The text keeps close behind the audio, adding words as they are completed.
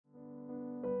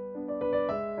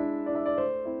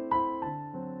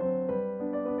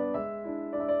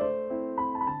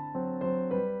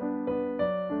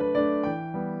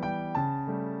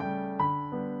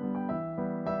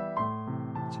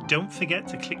Don't forget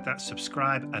to click that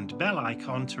subscribe and bell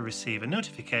icon to receive a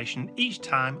notification each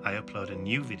time I upload a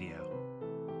new video.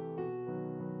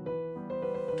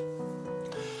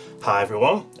 Hi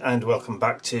everyone, and welcome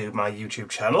back to my YouTube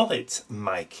channel. It's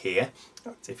Mike here,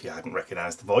 if you hadn't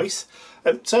recognised the voice.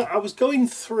 So I was going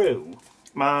through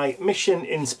my mission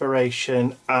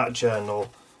inspiration art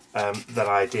journal that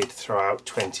I did throughout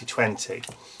 2020.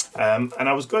 And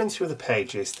I was going through the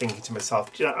pages thinking to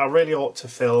myself, you know, I really ought to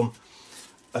film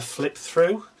a flip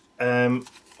through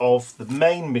of the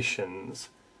main missions,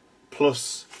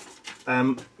 plus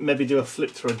maybe do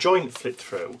a joint flip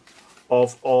through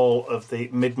of all of the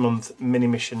mid-month mini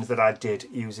missions that I did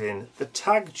using the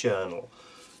tag journal,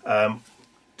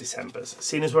 December's,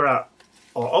 seeing as we're at,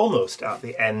 or almost at,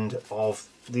 the end of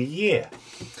the year.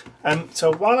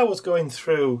 So while I was going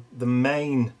through the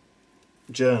main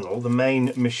journal, the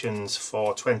main missions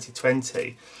for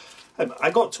 2020,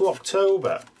 I got to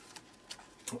October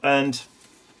and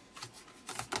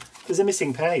there's a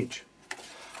missing page.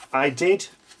 I did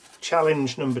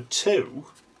challenge number 2,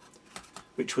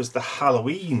 which was the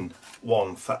Halloween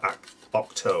one for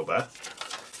October.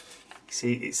 You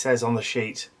see, it says on the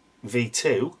sheet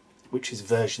V2, which is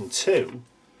version 2,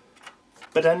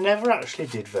 but I never actually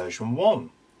did version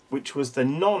 1, which was the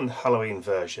non-Halloween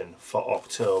version for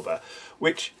October,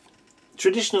 which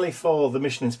traditionally for the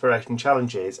Mission Inspiration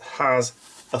Challenges has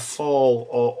a fall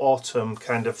or autumn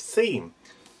kind of theme.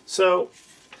 So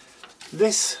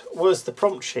this was the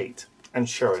prompt sheet, and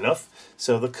sure enough,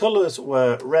 so the colours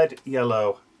were red,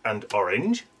 yellow and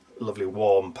orange, lovely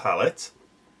warm palette,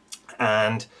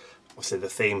 and obviously the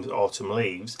theme's autumn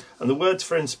leaves, and the words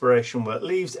for inspiration were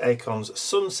leaves, acorns,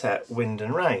 sunset, wind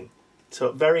and rain.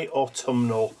 So very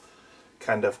autumnal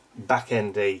kind of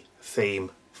back-endy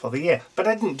theme for the year. But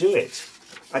I didn't do it.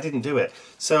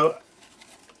 So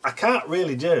I can't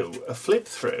really do a flip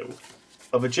through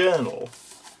of a journal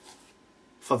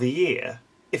for the year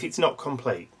if it's not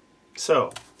complete.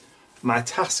 So my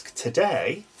task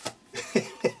today,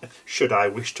 should I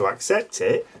wish to accept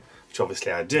it, which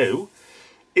obviously I do,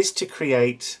 is to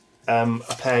create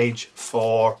a page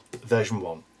for version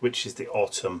 1, which is the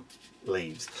autumn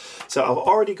leaves. So I've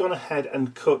already gone ahead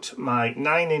and cut my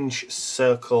 9-inch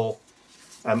circle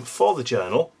for the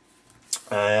journal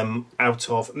out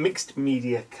of mixed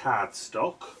media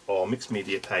cardstock or mixed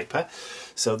media paper.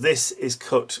 So this is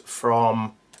cut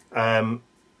from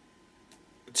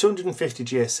 250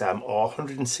 GSM or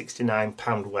 169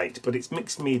 pound weight, but it's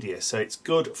mixed media, so it's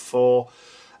good for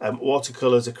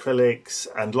watercolours, acrylics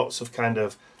and lots of kind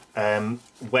of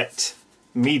wet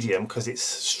medium because it's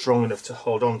strong enough to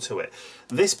hold on to it.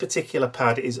 This particular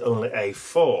pad is only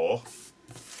A4,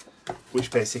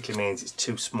 which basically means it's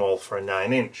too small for a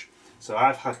 9-inch. So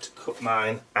I've had to cut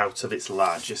mine out of its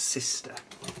larger sister,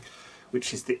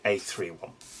 which is the A3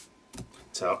 one.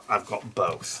 So I've got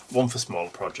both, one for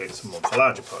smaller projects and one for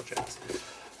larger projects.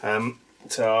 And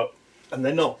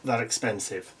they're not that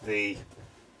expensive, the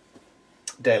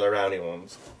Dale Rowney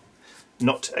ones.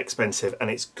 Not expensive,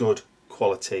 and it's good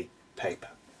quality paper.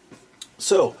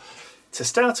 So to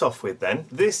start off with then,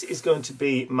 this is going to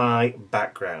be my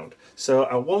background. So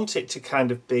I want it to kind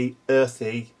of be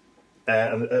earthy,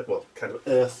 well, kind of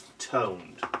earth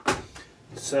toned.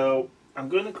 So I'm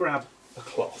going to grab a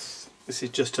cloth. This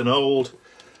is just an old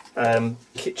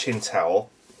kitchen towel,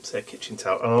 an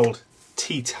old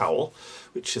tea towel,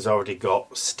 which has already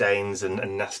got stains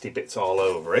and nasty bits all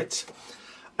over it.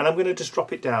 And I'm going to just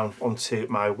drop it down onto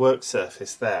my work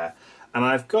surface there. And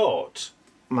I've got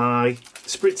my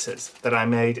spritzers that I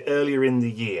made earlier in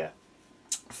the year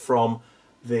from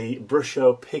the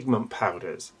Brusho pigment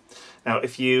powders. Now,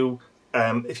 if you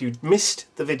missed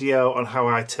the video on how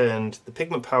I turned the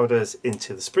pigment powders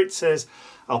into the spritzers,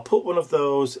 I'll put one of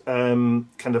those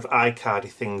kind of iCardy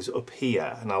things up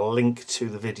here, and I'll link to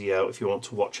the video if you want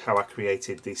to watch how I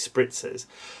created these spritzers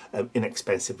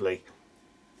inexpensively,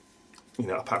 you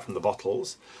know, apart from the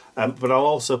bottles. But I'll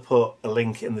also put a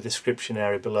link in the description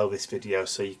area below this video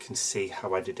so you can see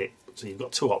how I did it. So you've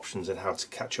got 2 options on how to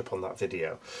catch up on that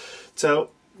video.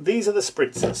 So these are the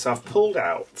spritzers. So I've pulled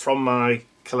out from my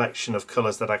collection of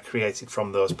colours that I created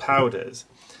from those powders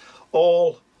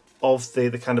all of the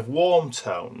kind of warm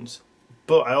tones,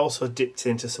 but I also dipped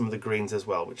into some of the greens as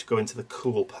well, which go into the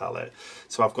cool palette.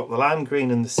 So I've got the lime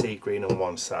green and the sea green on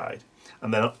one side,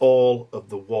 and then all of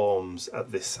the warms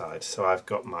at this side. So I've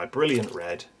got my brilliant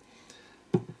red,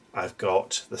 I've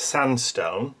got the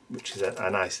sandstone, which is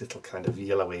a nice little kind of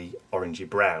yellowy orangey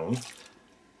brown,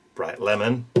 bright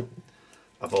lemon,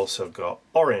 I've also got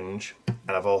orange,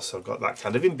 and I've also got that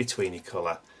kind of in-betweeny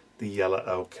colour, the yellow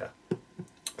ochre.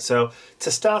 So to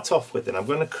start off with, then I'm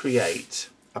going to create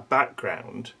a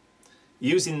background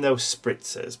using those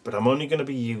spritzers, but I'm only going to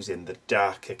be using the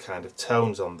darker kind of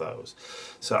tones on those.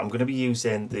 So I'm going to be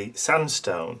using the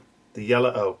sandstone, the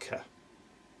yellow ochre,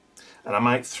 and I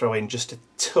might throw in just a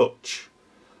touch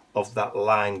of that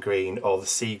lime green or the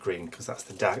sea green, because that's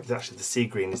the dark. Actually, the sea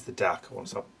green is the darker one,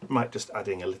 so I might just add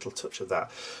in a little touch of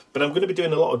that. But I'm going to be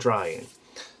doing a lot of drying,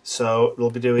 so I'll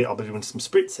be doing some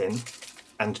spritzing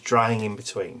and drying in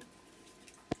between.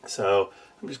 So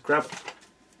I'm just grab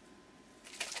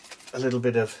a little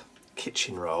bit of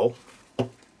kitchen roll,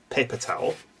 paper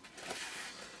towel,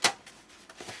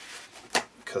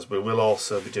 because we will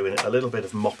also be doing a little bit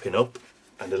of mopping up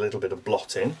and a little bit of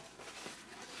blotting,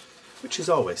 which is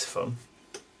always fun.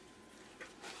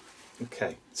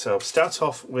 Okay, so start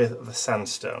off with the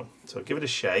sandstone. So give it a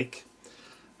shake,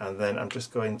 and then I'm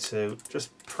just going to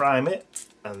prime it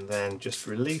and then just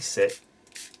release it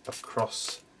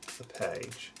across the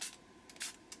page.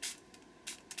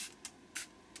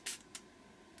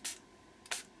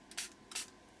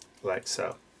 Like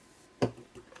so.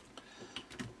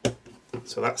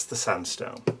 So that's the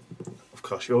sandstone. Of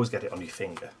course, you always get it on your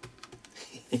finger.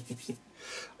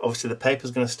 Obviously the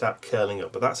paper's going to start curling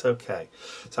up, but that's okay.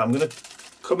 So I'm going to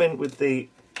come in with the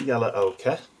yellow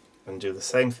ochre and do the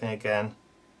same thing again.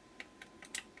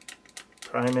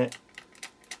 Prime it.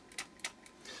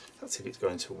 Let's see if it's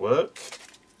going to work.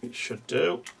 It should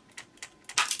do.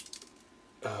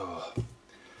 Oh. Do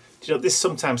you know, this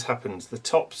sometimes happens. The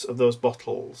tops of those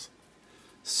bottles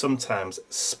sometimes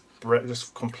spread,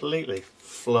 just completely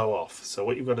flow off. So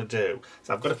what you've got to do,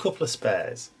 so I've got a couple of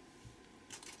spares,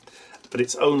 but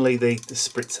it's only the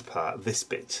spritzer part, this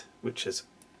bit, which has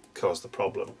caused the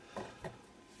problem.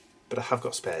 But I have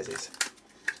got spares.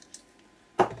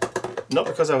 Not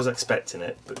because I was expecting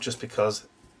it, but just because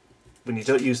when you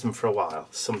don't use them for a while,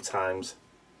 sometimes,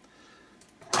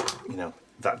 you know,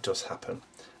 that does happen.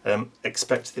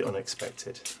 Expect the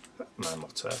unexpected, my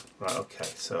motto. Right, okay,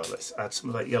 so let's add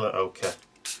some of that yellow ochre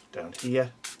down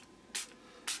here.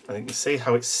 And you can see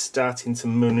how it's starting to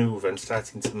manoeuvre and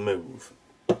starting to move.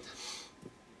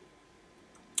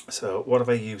 So what have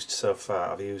I used so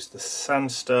far? I've used the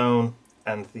sandstone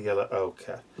and the yellow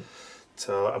ochre.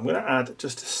 So I'm going to add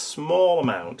just a small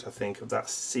amount, I think, of that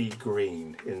sea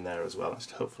green in there as well.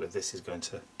 Hopefully this is going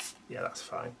to, yeah, that's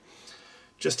fine.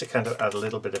 Just to kind of add a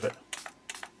little bit of it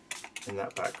in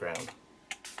that background.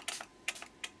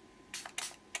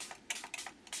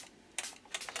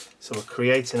 So we're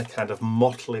creating a kind of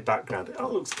mottly background. It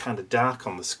all looks kind of dark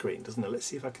on the screen, doesn't it? Let's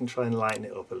see if I can try and lighten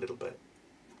it up a little bit.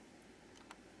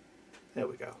 There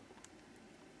we go.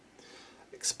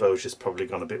 Exposure's probably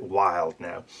gone a bit wild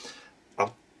now.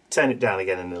 I'll turn it down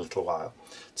again in a little while.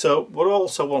 So what I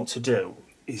also want to do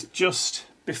is, just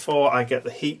before I get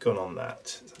the heat gun on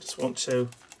that, I just want to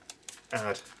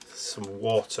add some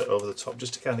water over the top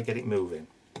just to kind of get it moving.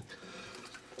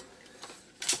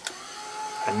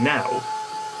 And now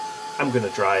I'm going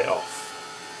to dry it off.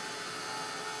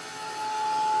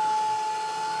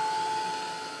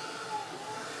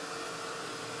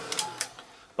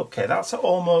 Okay, that's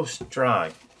almost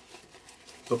dry,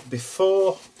 but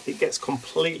before it gets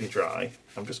completely dry,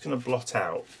 I'm just going to blot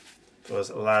out those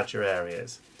larger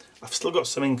areas. I've still got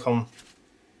some ink on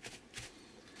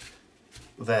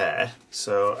there,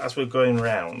 so as we're going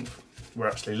round, we're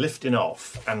actually lifting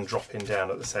off and dropping down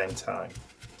at the same time.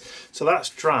 So that's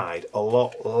dried a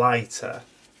lot lighter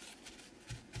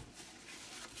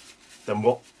than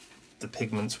what the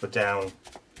pigments were down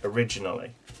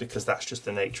originally, because that's just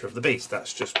the nature of the beast,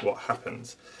 that's just what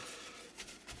happens.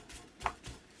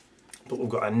 But we've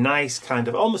got a nice kind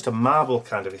of, almost a marble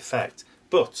kind of effect.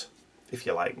 But if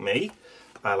you're like me,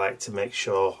 I like to make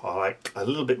sure I like a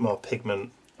little bit more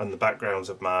pigment on the backgrounds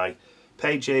of my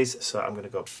pages, so I'm going to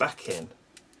go back in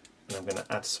and I'm going to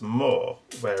add some more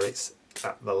where it's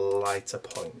at the lighter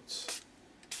points.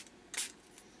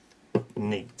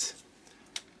 Neat.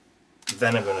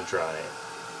 Then I'm going to dry it.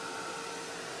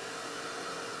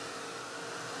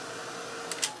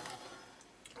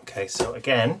 Okay, so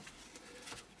again,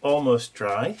 almost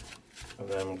dry, and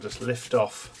then we'll just lift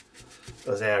off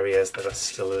those areas that are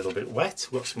still a little bit wet.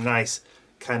 We've got some nice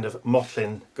kind of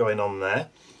mottling going on there.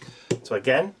 So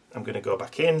again, I'm going to go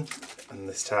back in and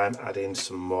this time add in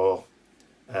some more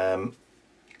of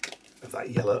that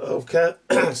yellow ochre,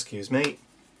 excuse me.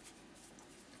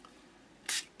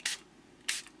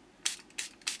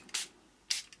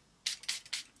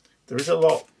 There is a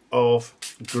lot of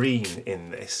green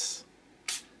in this,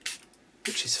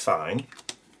 which is fine.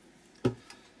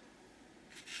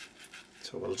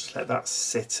 So we'll just let that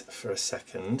sit for a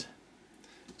second,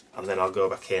 and then I'll go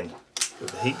back in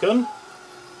with the heat gun.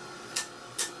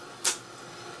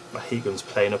 My heat gun's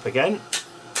playing up again.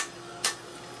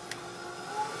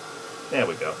 There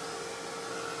we go.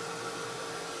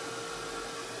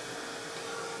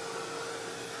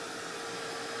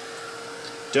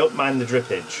 Don't mind the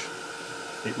drippage,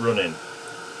 it running.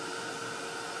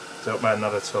 Don't mind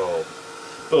that at all.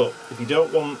 But if you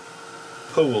don't want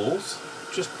pools,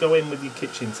 just go in with your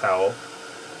kitchen towel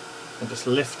and just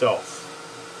lift off.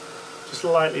 Just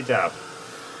lightly dab.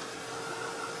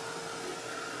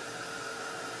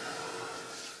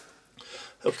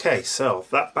 Okay, so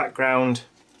that background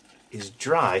is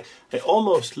dry. It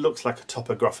almost looks like a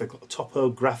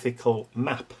topographical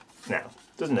map now,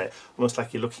 doesn't it? Almost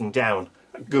like you're looking down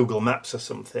at Google Maps or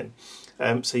something.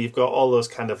 So you've got all those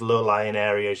kind of low-lying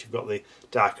areas, you've got the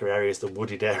darker areas, the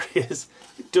wooded areas.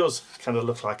 It does kind of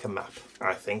look like a map,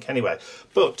 I think, anyway.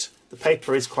 But the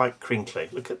paper is quite crinkly.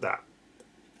 Look at that.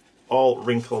 All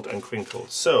wrinkled and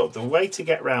crinkled. So the way to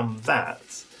get around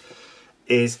that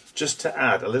is just to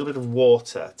add a little bit of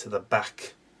water to the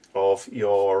back of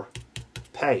your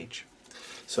page.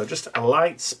 So just a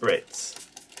light spritz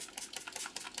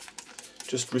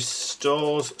just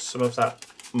restores some of that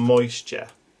moisture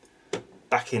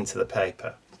back into the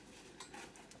paper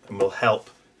and will help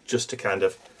just to kind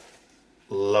of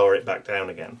lower it back down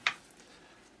again.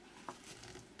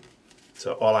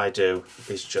 So all I do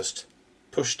is just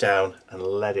push down and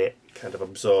let it kind of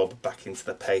absorb back into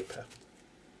the paper.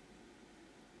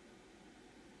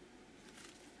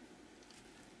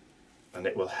 And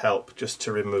it will help just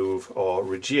to remove or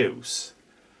reduce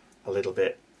a little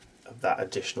bit of that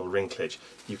additional wrinklage.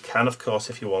 You can, of course,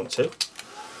 if you want to,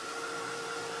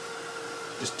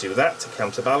 just do that to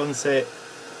counterbalance it,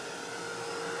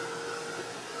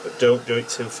 but don't do it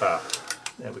too far.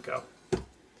 There we go.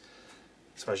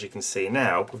 So as you can see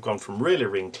now, we've gone from really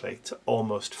wrinkly to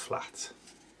almost flat,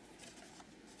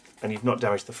 and you've not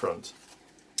damaged the front.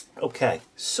 Okay,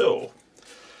 so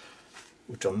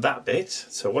we've done that bit.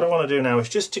 So what I want to do now is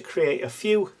just to create a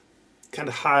few kind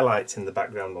of highlights in the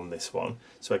background on this one.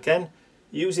 So again,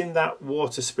 using that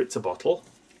water spritzer bottle,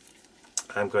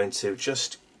 I'm going to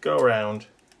just go around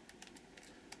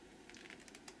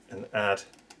and add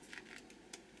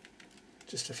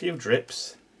just a few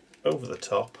drips over the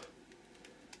top,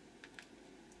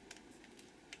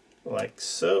 like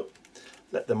so.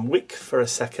 Let them wick for a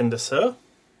second or so.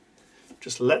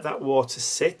 Just let that water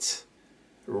sit,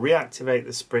 reactivate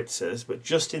the spritzers, but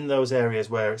just in those areas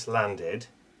where it's landed.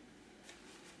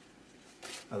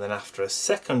 And then after a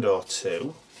second or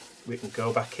two, we can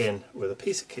go back in with a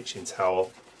piece of kitchen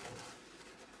towel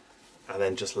and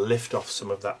then just lift off some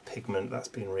of that pigment that's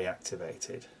been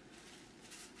reactivated.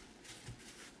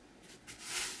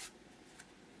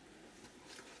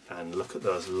 And look at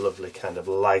those lovely kind of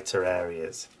lighter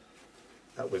areas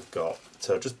that we've got.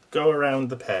 So just go around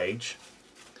the page,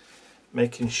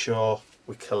 making sure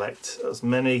we collect as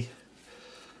many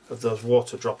of those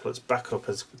water droplets back up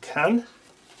as we can.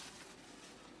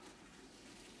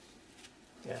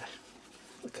 Yeah,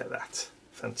 look at that,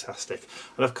 fantastic.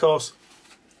 And of course,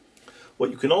 what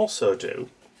you can also do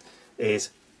is,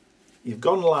 you've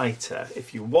gone lighter,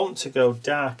 if you want to go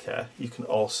darker, you can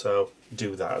also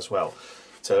do that as well.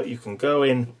 So you can go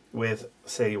in with,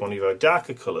 say you want to go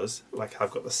darker colours, like I've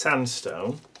got the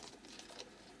sandstone,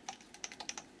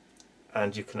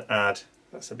 and you can add,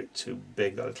 that's a bit too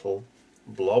big, that little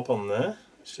blob on there.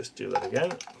 Let's just do that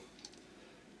again.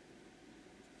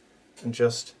 And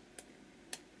just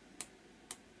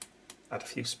add a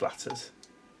few splatters.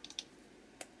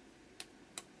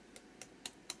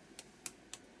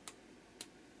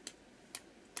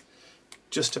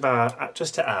 Just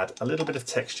to add a little bit of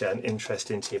texture and interest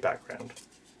into your background.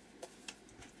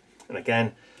 And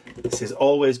again, this is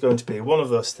always going to be one of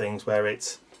those things where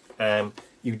it's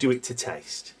you do it to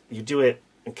taste. You do it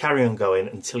and carry on going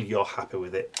until you're happy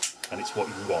with it and it's what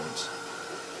you want.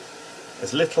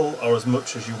 As little or as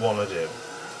much as you want to do.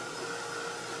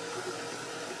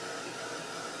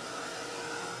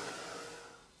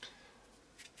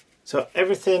 So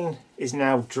everything is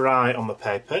now dry on the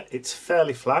paper. It's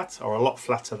fairly flat, or a lot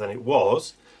flatter than it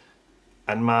was,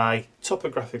 and my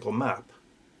topographical map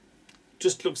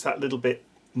just looks that little bit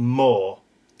more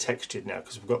textured now,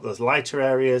 because we've got those lighter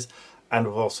areas and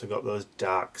we've also got those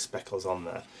dark speckles on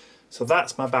there. So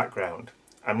that's my background.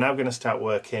 I'm now going to start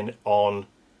working on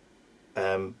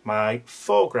my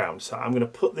foreground. So I'm going to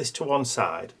put this to one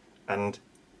side and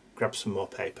grab some more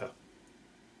paper.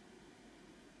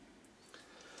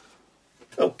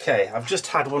 Okay, I've just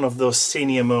had one of those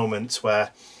senior moments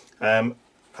where I'm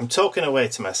talking away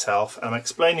to myself, I'm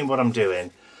explaining what I'm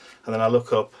doing, and then I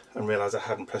look up and realise I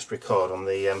hadn't pressed record on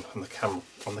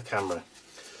the camera.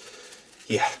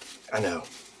 Yeah, I know.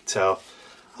 So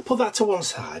I'll put that to one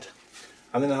side,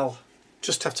 and then I'll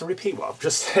just have to repeat what I've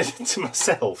just said to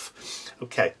myself.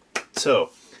 Okay, so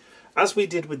as we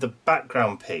did with the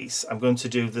background piece, I'm going to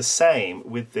do the same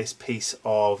with this piece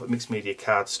of mixed media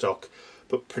cardstock,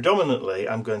 but predominantly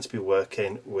I'm going to be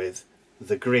working with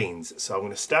the greens. So I'm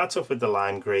going to start off with the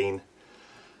lime green,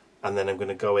 and then I'm going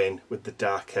to go in with the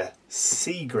darker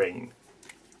sea green.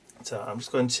 So I'm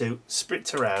just going to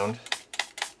spritz around,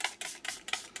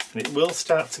 and it will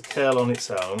start to curl on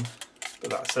its own, but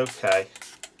that's okay,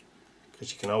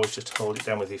 because you can always just hold it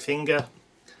down with your finger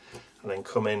and then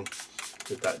come in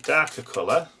with that darker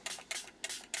colour.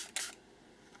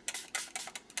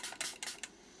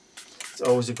 It's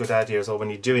always a good idea as well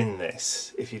when you're doing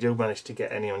this, if you do manage to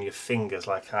get any on your fingers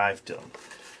like I've done,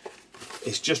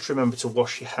 is just remember to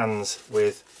wash your hands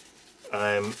with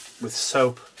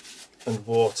soap and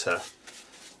water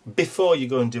before you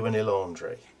go and do any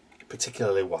laundry,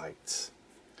 particularly whites,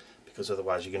 because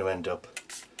otherwise you're going to end up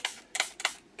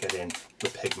getting the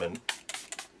pigment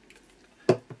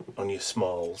on your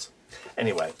smalls.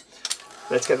 Anyway,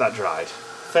 let's get that dried.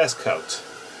 First coat.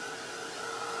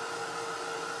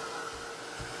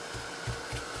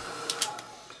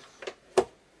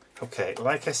 Okay,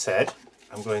 like I said,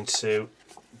 I'm going to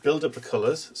build up the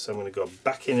colours, so I'm going to go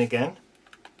back in again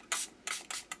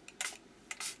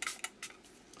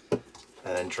and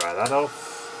then dry that off.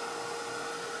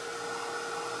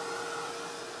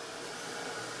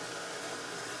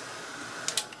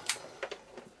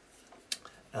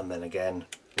 And then again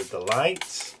with the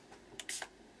light.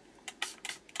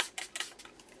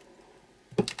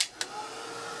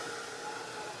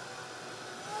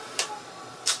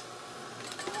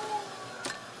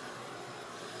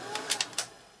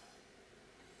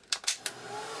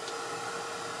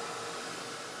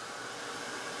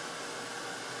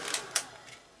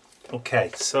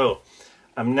 Okay, so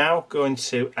I'm now going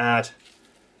to add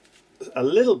a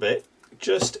little bit,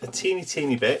 just a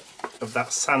teeny bit of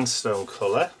that sandstone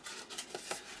colour,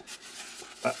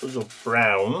 that little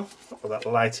brown, or that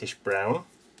lightish brown.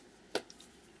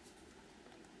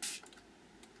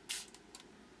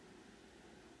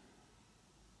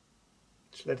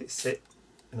 Just let it sit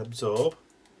and absorb.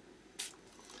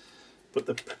 But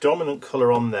the predominant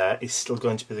colour on there is still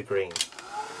going to be the green.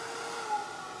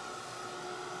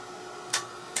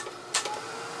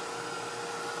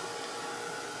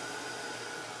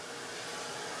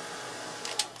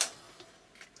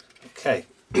 Okay,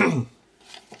 and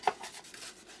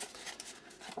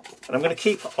I'm going to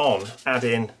keep on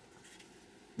adding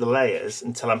the layers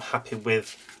until I'm happy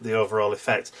with the overall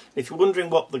effect. If you're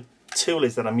wondering what the tool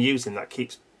is that I'm using that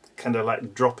keeps kind of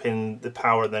like dropping the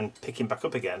power and then picking back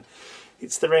up again,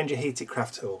 it's the Ranger Heated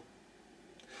Craft tool.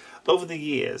 Over the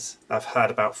years I've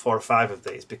had about 4 or 5 of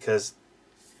these because,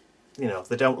 you know,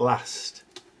 they don't last,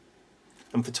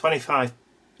 and for 25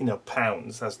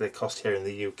 pounds as they cost here in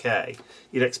the UK,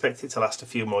 you'd expect it to last a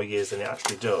few more years than it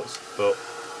actually does. But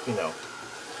you know,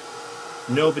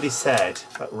 nobody said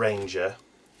that Ranger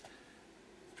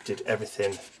did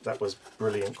everything that was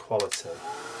brilliant quality.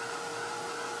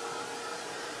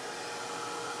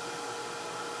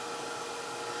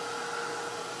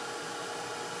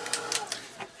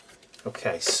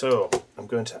 Okay, so I'm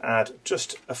going to add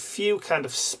just a few kind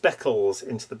of speckles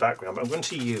into the background, but I'm going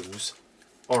to use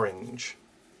orange.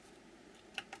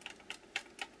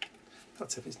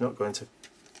 That's if it's not going to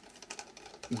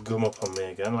gum up on me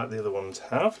again like the other ones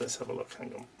have. Let's have a look,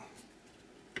 hang on.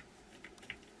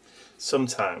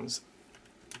 Sometimes,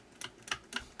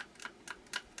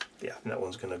 yeah, that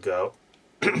one's going to go.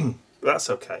 But that's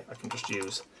okay, I can just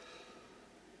use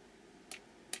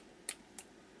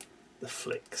the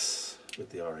flicks with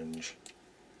the orange.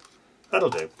 That'll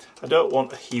do. I don't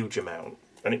want a huge amount,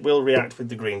 and it will react with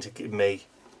the green to give me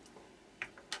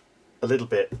a little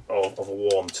bit of a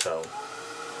warm tone.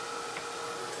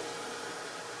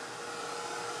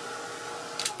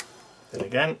 Then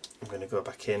again, I'm going to go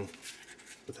back in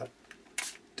with that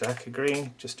darker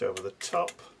green just over the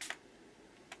top,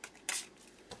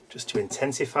 just to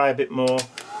intensify a bit more.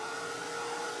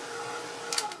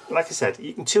 Like I said,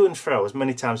 you can to and fro as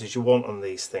many times as you want on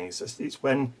these things. It's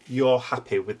when you're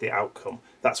happy with the outcome,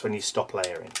 that's when you stop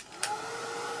layering.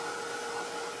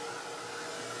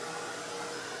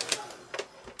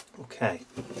 Okay,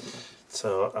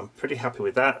 so I'm pretty happy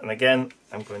with that, and again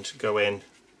I'm going to go in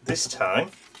this time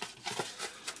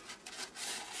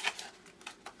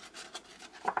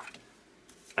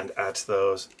and add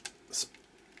those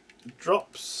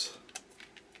drops.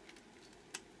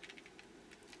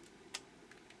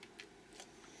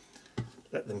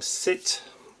 Let them sit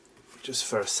just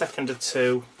for a second or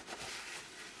two.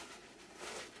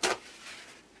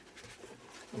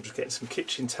 I'm just getting some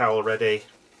kitchen towel ready.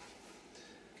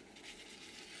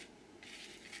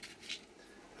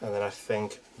 and then I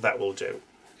think that will do.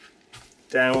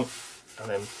 Down, and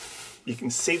then you can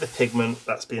see the pigment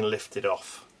that's been lifted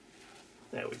off.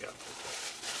 There we go.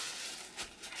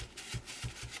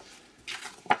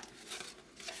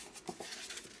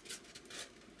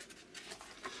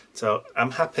 So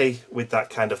I'm happy with that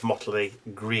kind of mottly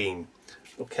green.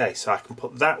 Okay, so I can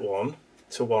put that one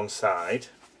to one side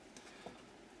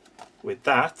with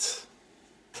that,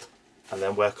 and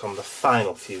then work on the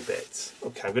final few bits.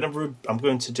 Okay, I'm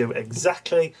going to do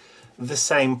exactly the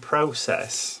same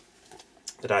process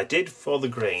that I did for the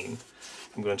green.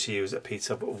 I'm going to use a piece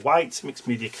of white mixed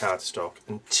media cardstock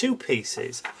and 2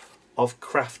 pieces of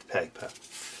craft paper.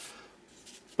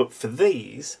 But for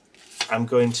these, I'm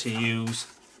going to use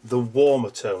the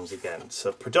warmer tones again.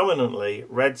 So predominantly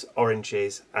reds,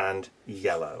 oranges and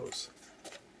yellows.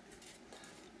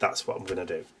 That's what I'm going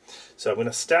to do. So I'm going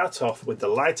to start off with the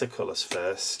lighter colours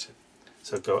first.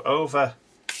 So go over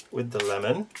with the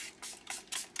lemon.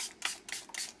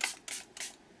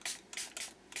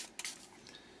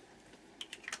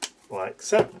 Like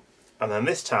so. And then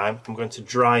this time I'm going to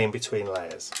dry in between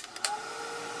layers.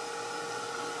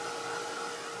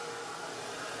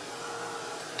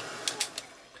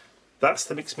 That's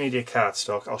the mixed media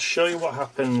cardstock. I'll show you what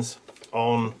happens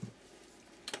on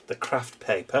the craft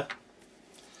paper.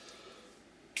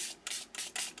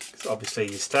 So obviously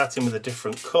you're starting with a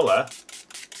different colour,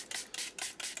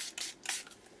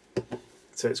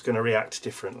 so it's going to react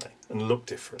differently and look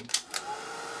different.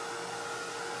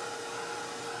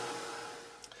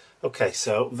 Okay,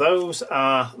 so those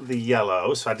are the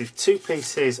yellows. So I did 2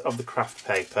 pieces of the craft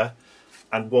paper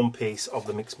and 1 piece of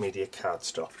the mixed media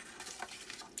cardstock.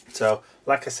 So,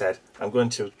 like I said, I'm going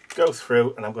to go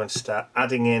through and I'm going to start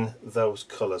adding in those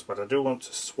colours, but I do want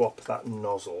to swap that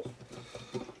nozzle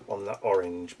on that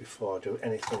orange before I do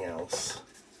anything else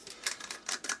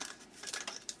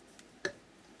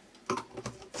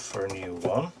for a new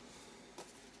one,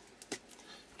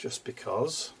 just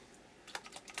because.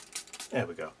 There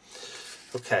we go.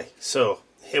 Okay, so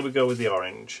here we go with the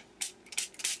orange.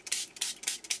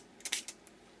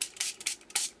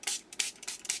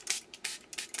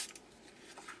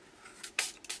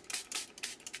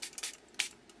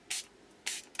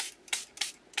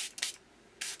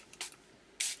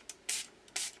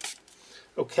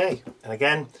 Okay, and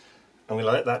again, I'm going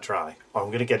to let that dry, or I'm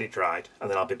going to get it dried, and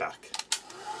then I'll be back.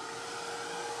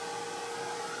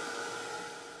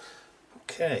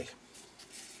 Okay,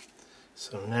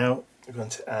 so now we're going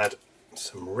to add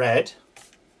some red.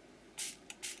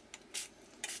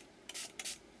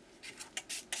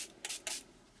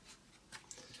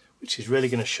 Which is really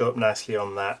going to show up nicely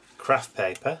on that craft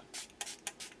paper.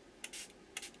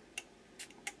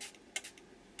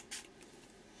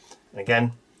 And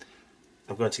again,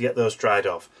 I'm going to get those dried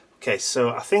off. Okay, so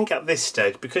I think at this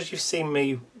stage, because you've seen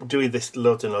me doing this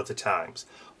loads and loads of times,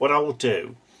 what I will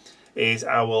do is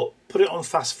I will put it on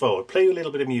fast forward, play you a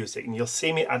little bit of music, and you'll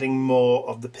see me adding more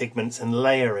of the pigments and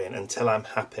layering until I'm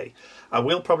happy. I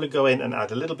will probably go in and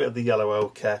add a little bit of the yellow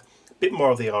ochre, a bit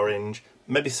more of the orange,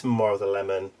 maybe some more of the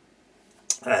lemon,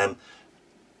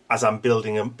 as I'm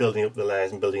building up the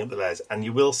layers, and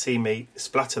you will see me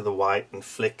splatter the white and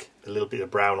flick a little bit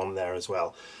of brown on there as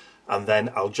well. And then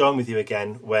I'll join with you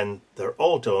again when they're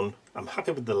all done. I'm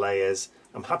happy with the layers,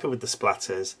 I'm happy with the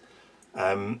splatters,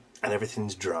 and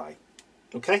everything's dry.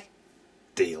 Okay?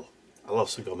 Deal. I'll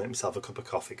also go make myself a cup of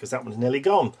coffee because that one's nearly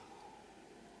gone.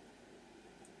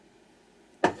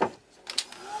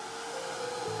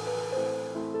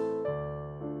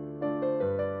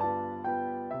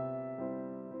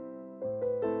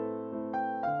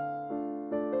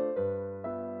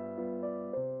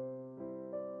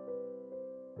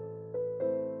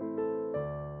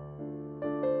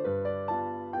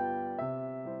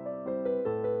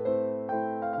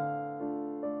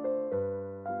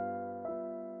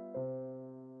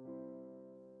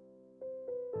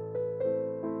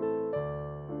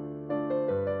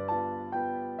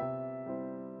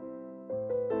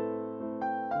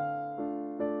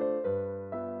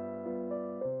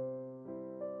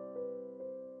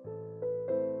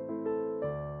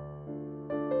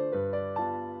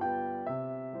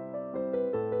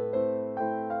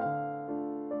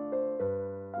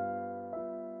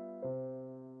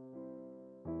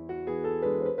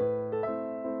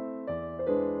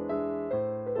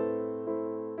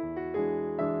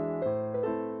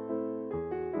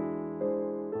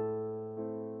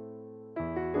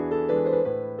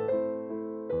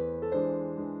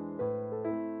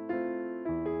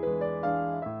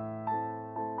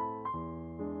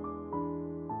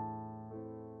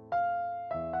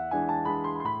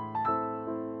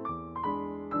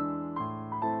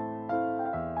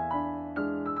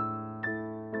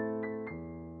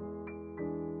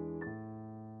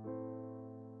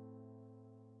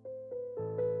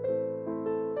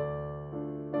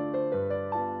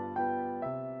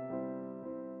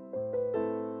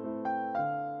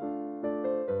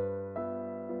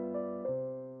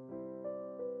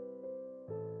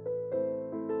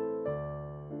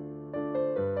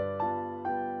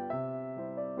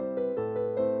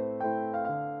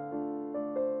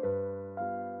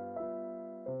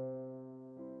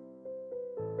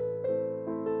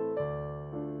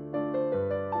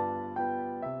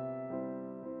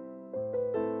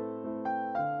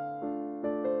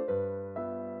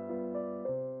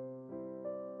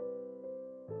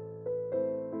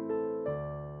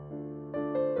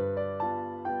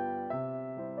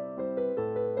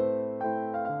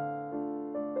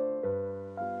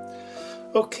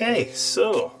 Okay,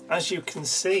 so as you can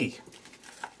see,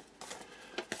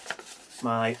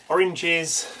 my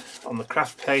oranges on the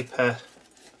craft paper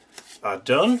are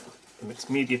done. The mixed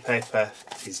media paper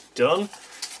is done.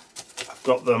 I've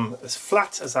got them as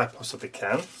flat as I possibly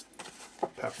can,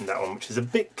 apart from that one which is a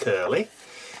bit curly.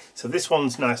 So this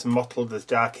one's nice and mottled, there's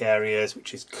dark areas,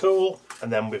 which is cool,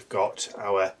 and then we've got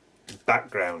our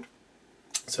background.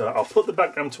 So I'll put the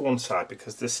background to one side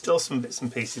because there's still some bits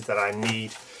and pieces that I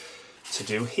need to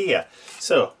do here.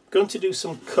 So I'm going to do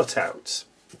some cutouts.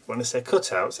 When I say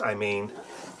cutouts, I mean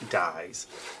dies.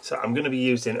 So I'm going to be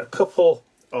using a couple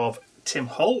of Tim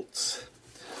Holtz.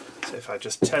 So if I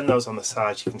just turn those on the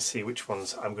side, you can see which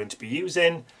ones I'm going to be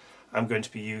using. I'm going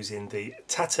to be using the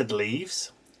Tattered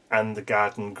Leaves and the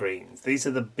Garden Greens. These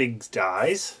are the big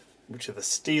dies, which are the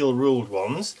steel ruled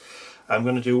ones. I'm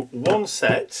going to do one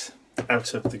set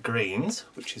out of the greens,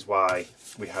 which is why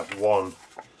we have one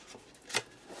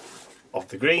of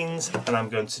the greens, and I'm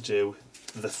going to do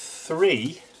the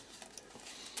 3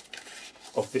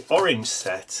 of the orange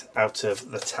set out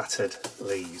of the Tattered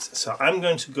Leaves. So I'm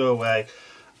going to go away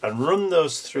and run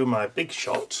those through my big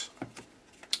shot,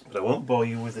 but I won't bore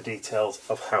you with the details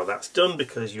of how that's done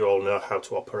because you all know how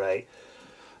to operate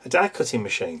a die cutting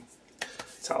machine.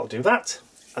 So I'll do that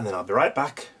and then I'll be right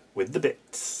back with the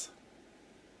bits.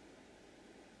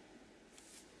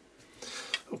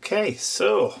 Okay,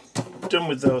 so done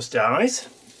with those dies.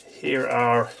 Here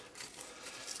are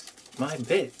my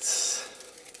bits.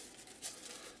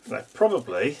 And I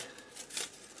probably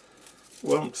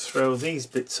won't throw these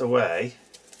bits away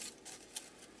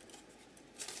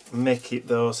and make it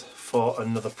those for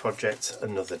another project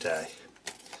another day.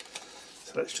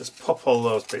 So let's just pop all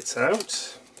those bits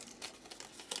out.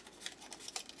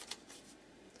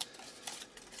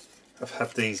 I've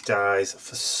had these dies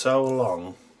for so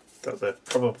long that they're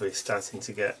probably starting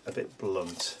to get a bit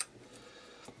blunt.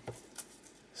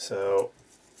 So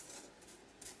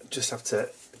just have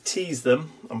to tease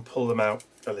them and pull them out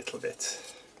a little bit.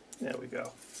 There we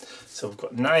go. So we've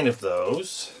got 9 of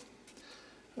those,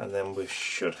 and then we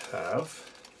should have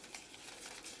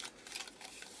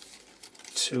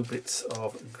 2 bits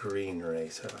of greenery,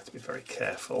 so I have to be very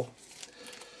careful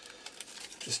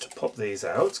just to pop these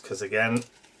out, because again,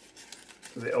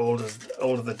 the older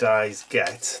the dies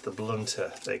get, the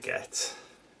blunter they get.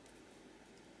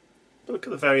 But look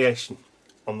at the variation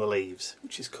on the leaves,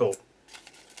 which is cool.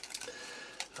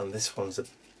 And this one's a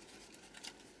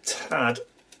tad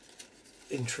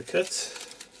intricate,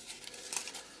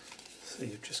 so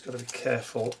you've just got to be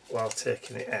careful while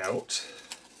taking it out.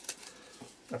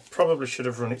 I probably should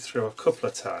have run it through a couple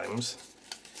of times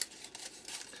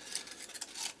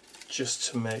just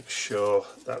to make sure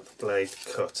that the blade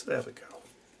cut. There we go.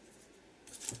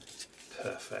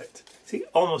 Perfect. See,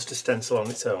 almost a stencil on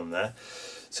its own there.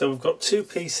 So we've got 2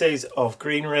 pieces of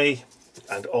greenery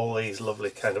and all these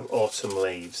lovely kind of autumn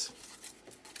leaves.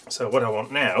 So what I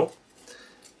want now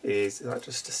is that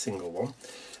just a single one,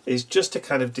 is just to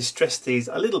kind of distress these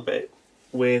a little bit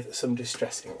with some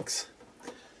distress inks.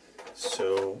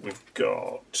 So we've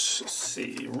got, let's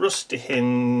see, rusty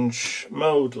hinge,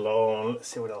 mowed lawn, let's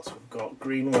see what else we've got,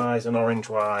 green wise and orange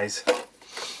wise.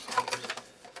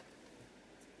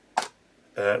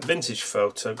 Vintage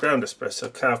photo, ground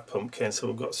espresso, carved pumpkin. So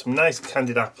we've got some nice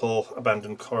candied apple,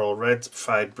 abandoned coral reds,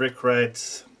 fried brick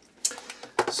reds.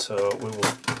 So we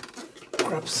will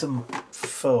grab some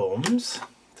foams.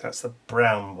 That's the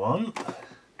brown one,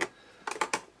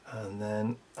 and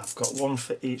then I've got one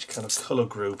for each kind of colour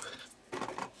group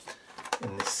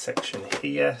in this section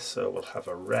here. So we'll have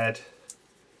a red,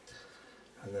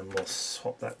 and then we'll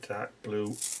swap that dark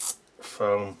blue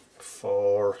foam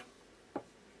for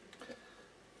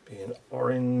being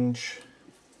orange,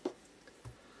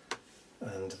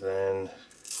 and then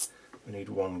we need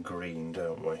one green,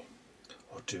 don't we?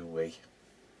 Or do we?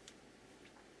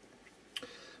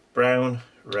 Brown,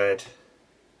 red,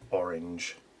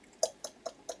 orange.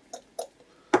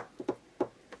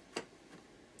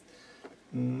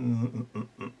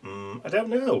 I don't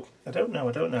know. I don't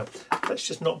know. Let's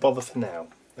just not bother for now,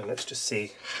 and let's just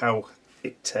see how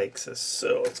it takes us.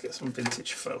 So let's get some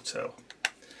vintage photo.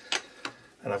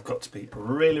 And I've got to be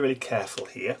really, really careful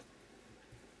here.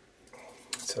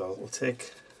 So we'll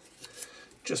take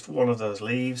just one of those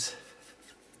leaves,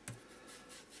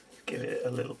 give it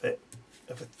a little bit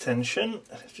of attention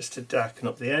just to darken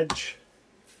up the edge.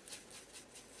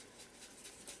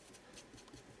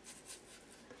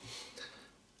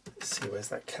 Let's see, where's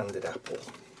that candied apple?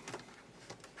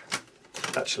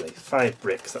 Actually, 5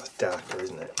 bricks, that's darker,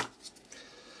 isn't it?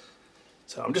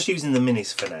 So I'm just using the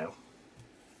minis for now.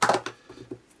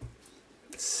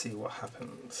 Let's see what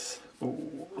happens.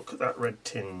 Ooh, look at that red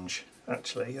tinge.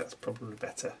 Actually, that's probably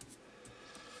better.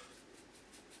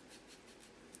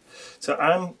 So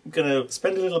I'm going to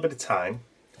spend a little bit of time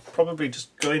probably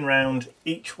just going round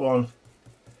each one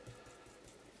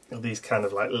of these kind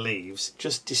of like leaves,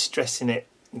 just distressing it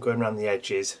and going around the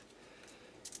edges,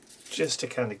 just to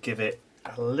kind of give it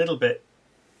a little bit,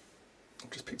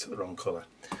 I've just picked up the wrong colour,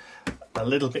 a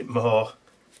little bit more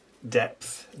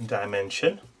depth and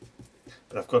dimension.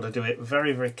 But I've got to do it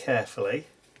very, very carefully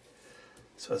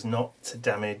so as not to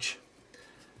damage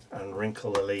and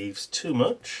wrinkle the leaves too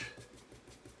much,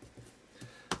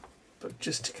 but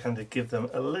just to kind of give them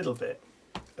a little bit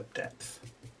of depth.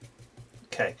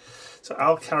 Okay, so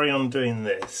I'll carry on doing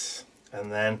this,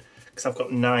 and then, because I've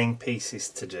got 9 pieces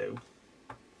to do,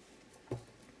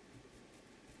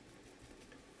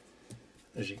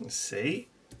 as you can see,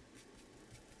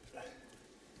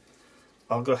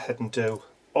 I'll go ahead and do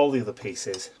all the other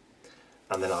pieces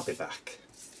and then I'll be back.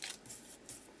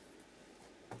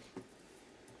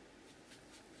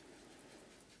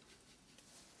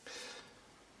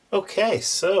 Okay,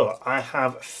 so I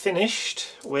have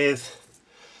finished with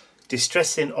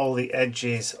distressing all the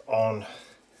edges on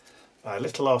my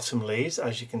little autumn leaves,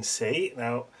 as you can see.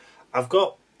 Now I've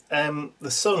got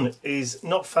the sun is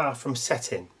not far from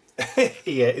setting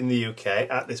here in the UK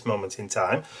at this moment in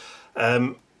time,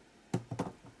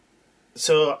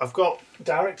 so I've got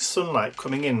direct sunlight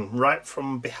coming in right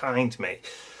from behind me,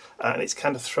 and it's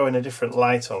kind of throwing a different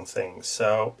light on things,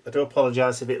 so I do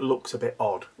apologise if it looks a bit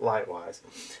odd light-wise.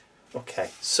 Okay,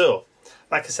 so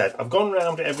like I said, I've gone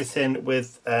around everything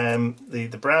with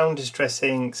the brown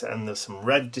distressings, and there's some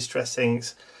red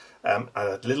distressings,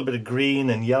 a little bit of green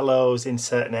and yellows in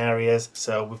certain areas,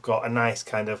 so we've got a nice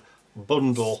kind of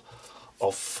bundle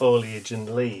of foliage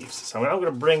and leaves. So I'm now going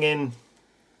to bring in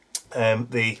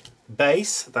the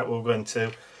base that we're going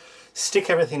to stick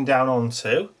everything down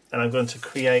onto, and I'm going to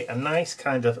create a nice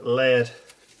kind of layered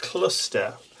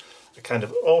cluster, a kind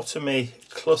of autumny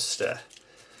cluster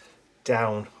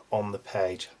down on the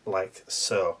page like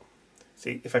so.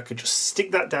 See, if I could just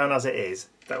stick that down as it is,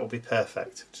 that would be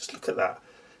perfect. Just look at that,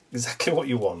 exactly what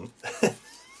you want.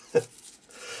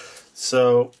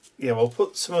 So yeah, we'll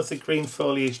put some of the green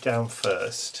foliage down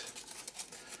first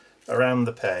around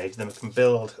the page, then we can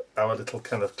build our little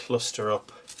kind of cluster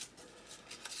up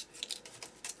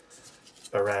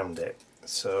around it.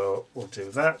 So we'll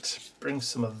do that, bring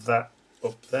some of that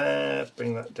up there,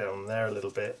 bring that down there a little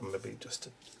bit, and maybe just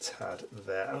a tad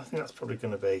there. And I think that's probably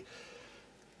going to be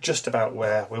just about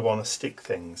where we want to stick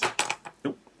things.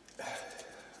 Oop.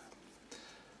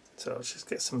 So let's just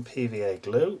get some PVA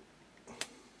glue.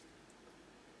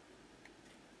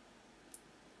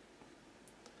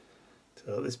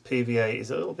 So this PVA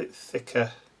is a little bit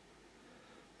thicker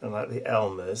than like the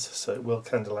Elmer's, so it will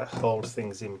kind of like hold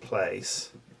things in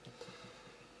place.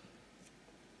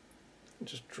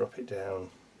 Just drop it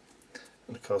down,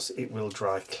 and of course it will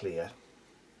dry clear.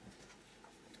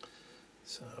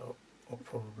 So I'll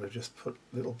probably just put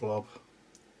a little blob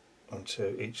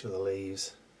onto each of the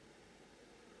leaves.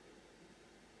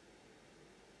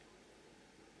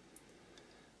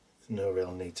 There's no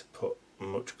real need to put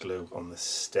much glue on the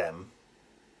stem.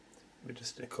 Maybe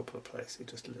just in a couple of places,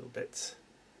 just little bits,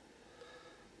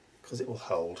 because it will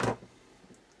hold.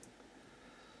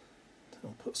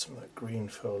 I'll put some of that green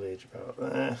foliage about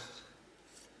there.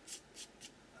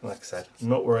 And like I said, I'm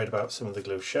not worried about some of the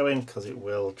glue showing, because it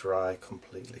will dry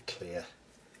completely clear.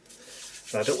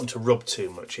 And I don't want to rub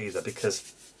too much either,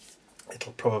 because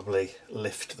it'll probably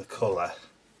lift the colour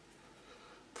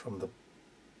from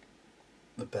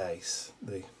the base,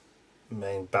 the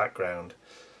main background,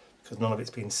 because none of it's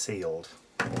been sealed.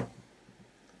 So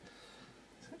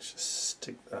let's just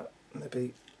stick that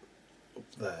maybe up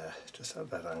there, just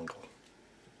at that angle.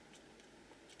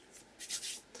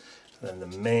 And then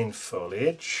the main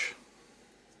foliage.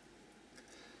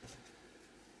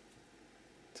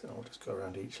 So I'll just go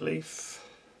around each leaf.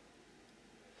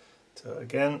 So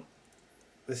again,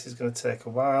 this is going to take a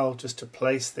while just to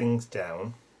place things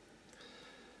down.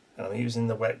 And I'm using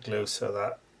the wet glue so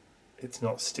that it's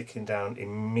not sticking down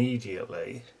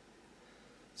immediately,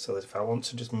 so that if I want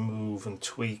to just move and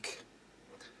tweak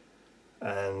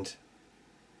and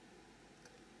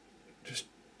just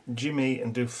jimmy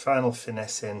and do final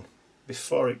finessing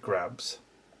before it grabs,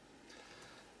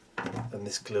 then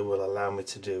this glue will allow me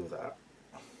to do that.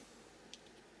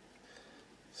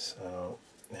 So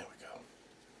there we go.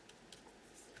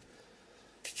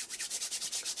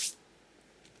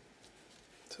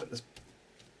 So just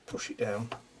push it down.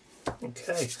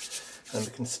 Okay, and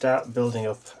we can start building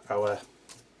up our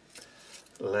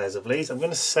layers of leaves. I'm going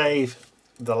to save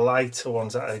the lighter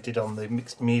ones that I did on the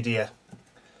mixed media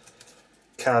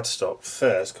cardstock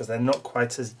first, because they're not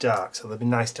quite as dark, so they'll be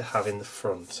nice to have in the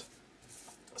front.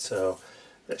 So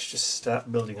let's just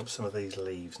start building up some of these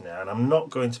leaves now, and I'm not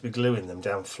going to be gluing them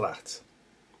down flat.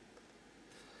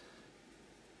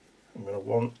 I'm going to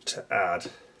want to add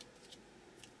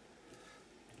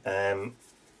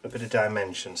a bit of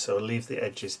dimension, so I'll leave the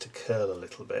edges to curl a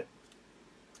little bit,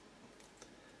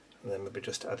 and then maybe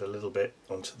just add a little bit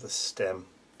onto the stem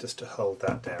just to hold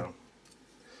that down.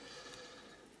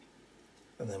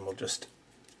 And then we'll just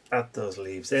add those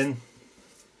leaves in,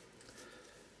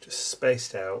 just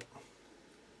spaced out.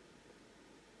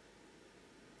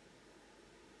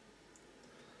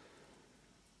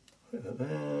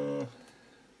 There.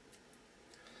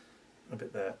 A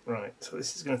bit there. Right, so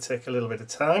this is going to take a little bit of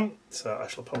time, so I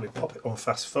shall probably pop it on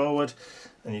fast forward,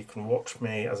 and you can watch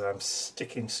me as I'm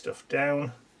sticking stuff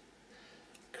down,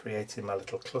 creating my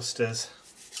little clusters,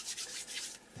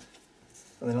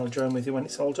 and then I'll join with you when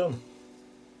it's all done.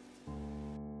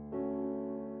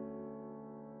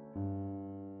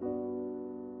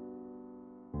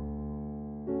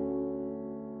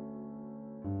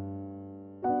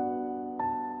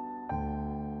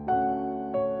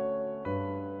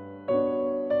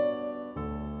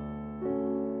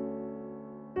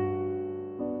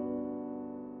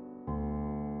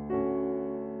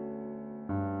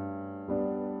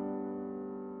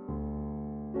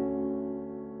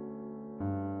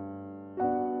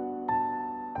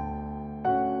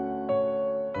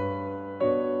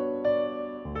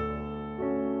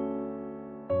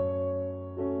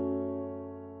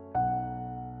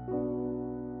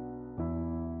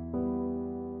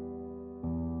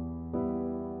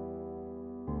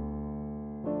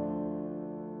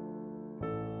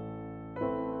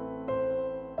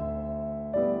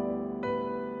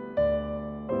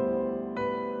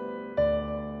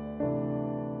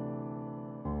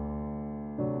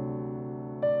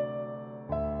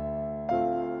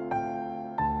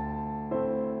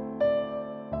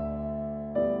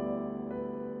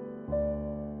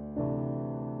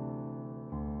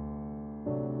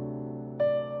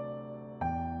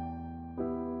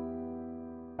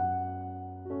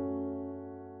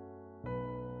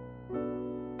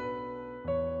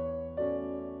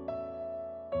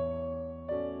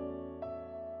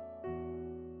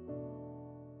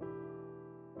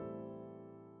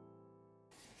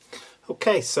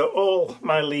 Okay, so all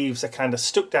my leaves are kind of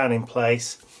stuck down in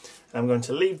place. I'm going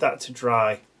to leave that to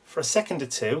dry for a second or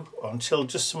two, or until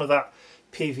just some of that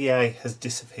PVA has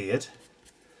disappeared.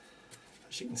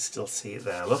 As you can still see it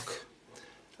there, look.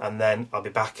 And then I'll be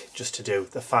back just to do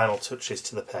the final touches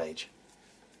to the page.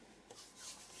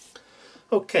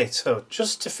 Okay, so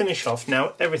just to finish off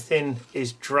now, everything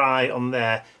is dry on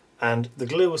there and the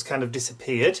glue has kind of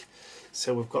disappeared.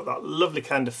 So we've got that lovely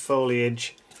kind of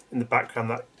foliage in the background,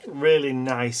 that really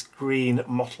nice green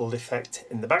mottled effect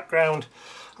in the background.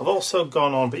 I've also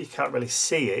gone on, but you can't really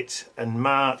see it, and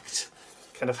marked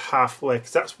kind of halfway,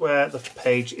 because that's where the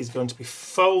page is going to be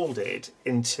folded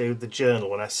into the journal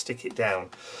when I stick it down.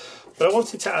 But I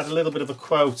wanted to add a little bit of a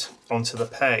quote onto the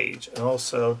page, and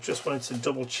also just wanted to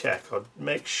double check or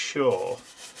make sure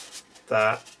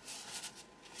that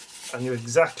I knew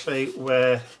exactly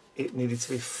where it needed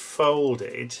to be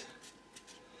folded.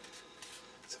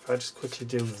 So if I just quickly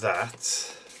do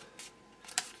that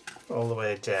all the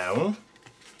way down,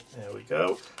 there we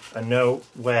go. I know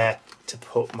where to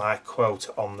put my quote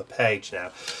on the page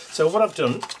now. So what I've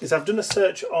done is I've done a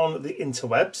search on the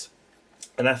interwebs,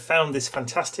 and I found this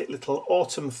fantastic little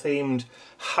autumn themed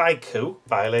haiku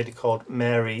by a lady called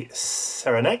Mary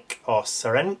Serenek, or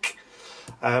Serenk.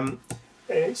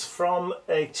 It's from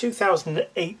a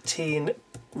 2018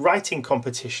 writing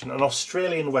competition, an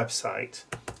Australian website.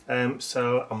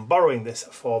 So I'm borrowing this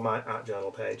for my art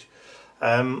journal page.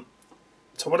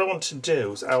 So what I want to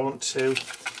do is I want to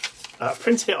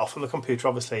print it off on the computer,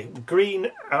 obviously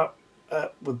green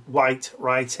with white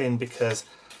writing, because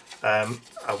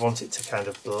I want it to kind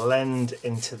of blend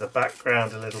into the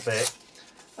background a little bit.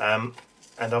 And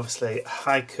obviously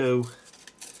haiku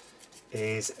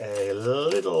is a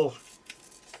little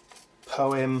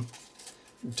poem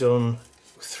done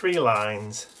with 3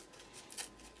 lines.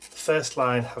 First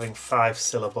line having 5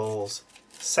 syllables,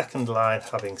 second line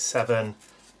having 7,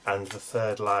 and the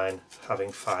third line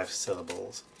having 5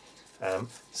 syllables.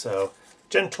 So,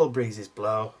 gentle breezes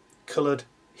blow, coloured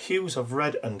hues of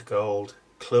red and gold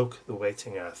cloak the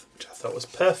waiting earth, which I thought was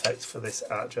perfect for this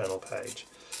art journal page.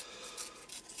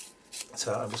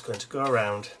 So I'm just going to go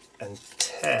around and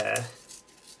tear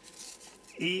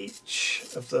each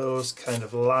of those kind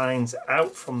of lines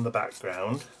out from the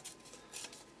background.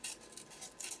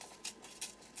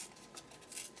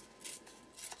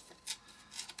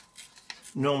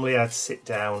 Normally I'd sit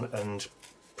down and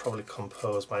probably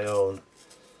compose my own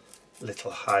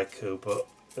little haiku, but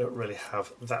I don't really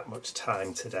have that much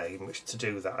time today in which to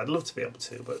do that. I'd love to be able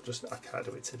to, but just I can't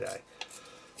do it today.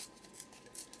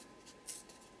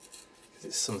 Because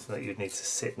it's something that you'd need to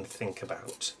sit and think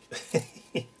about.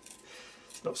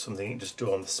 It's not something you can just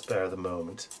do on the spur of the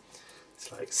moment.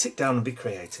 It's like, sit down and be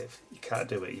creative. You can't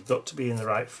do it. You've got to be in the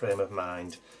right frame of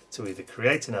mind to either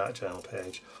create an art journal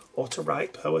page or to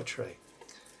write poetry.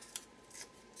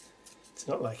 It's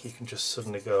not like you can just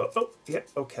suddenly go, oh, yeah,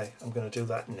 okay, I'm going to do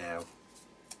that now.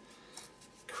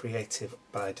 Creative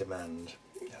by demand.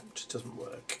 Yeah, it just doesn't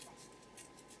work.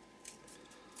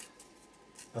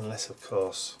 Unless, of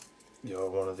course,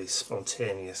 you're one of these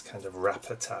spontaneous kind of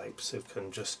rapper types who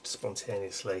can just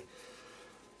spontaneously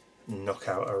knock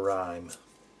out a rhyme.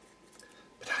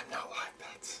 But I'm not like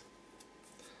that.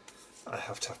 I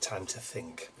have to have time to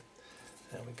think.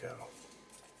 There we go.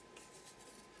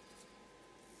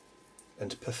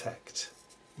 And perfect,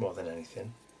 more than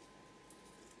anything.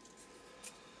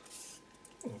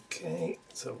 Okay,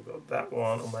 so we've got that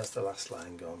one, and where's the last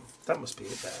line gone? That must be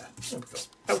it there. There we go.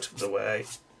 Out of the way.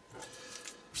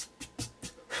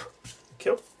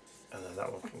 Cool. And then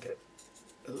that one can get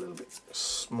a little bit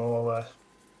smaller.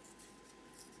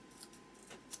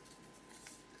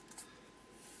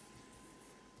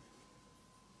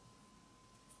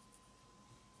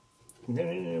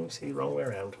 No, see, wrong way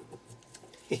around.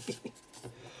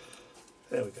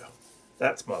 There we go.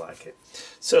 That's more like it.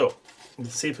 So,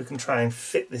 let's see if we can try and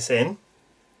fit this in.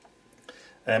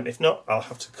 If not, I'll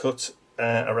have to cut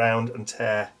around and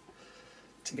tear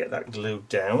to get that glued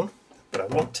down. But I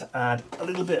want to add a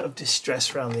little bit of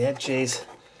distress around the edges.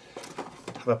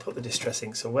 Have I put the distress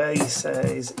inks away, he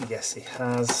says? Yes, he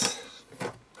has.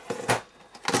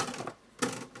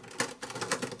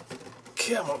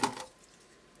 Come on.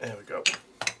 There we go.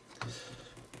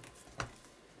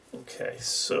 Okay,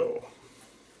 so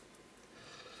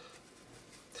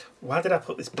why did I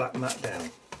put this black mat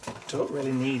down? Don't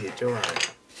really need it, do I?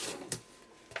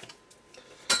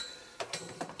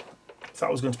 Thought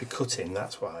I was going to be cutting,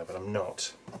 that's why, but I'm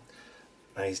not.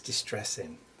 Now he's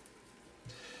distressing.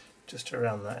 Just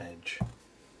around that edge.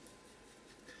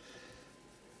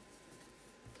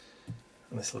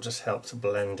 And this will just help to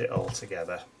blend it all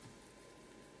together.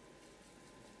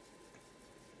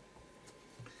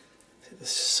 The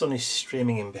sun is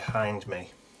streaming in behind me.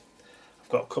 I've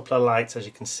got a couple of lights, as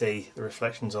you can see, the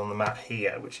reflections on the mat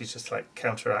here, which is just like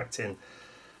counteracting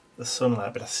the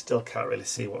sunlight, but I still can't really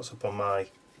see what's up on my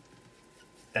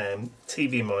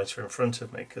TV monitor in front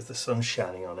of me because the sun's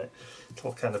shining on it. It's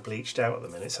all kind of bleached out at the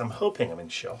minute, so I'm hoping I'm in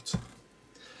shot.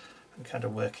 I'm kind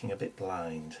of working a bit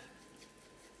blind.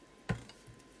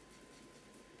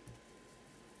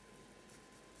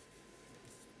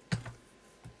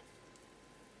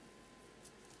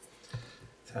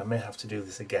 So I may have to do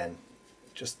this again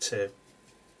just to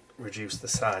reduce the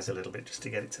size a little bit, just to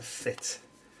get it to fit,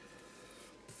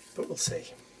 but we'll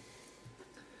see.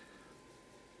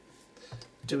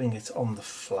 Doing it on the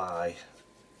fly,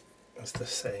 as the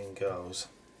saying goes.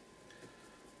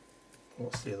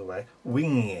 What's the other way?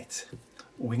 Winging it.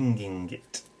 Winging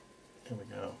it. Here we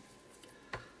go.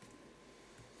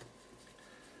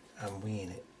 I'm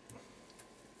winging it.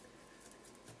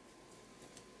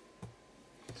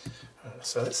 Right,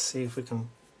 so let's see if we can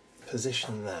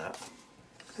position that.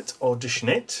 Let's audition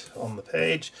it on the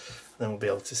page, and then we'll be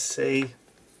able to see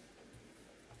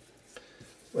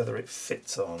whether it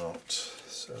fits or not.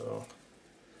 So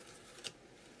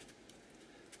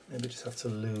maybe just have to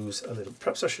lose a little.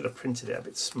 Perhaps I should have printed it a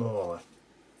bit smaller.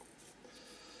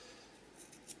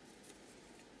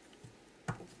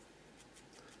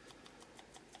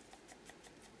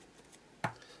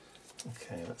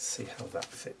 Okay, let's see how that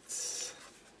fits.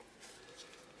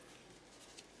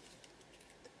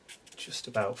 Just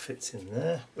about fits in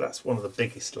there. That's one of the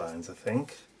biggest lines, I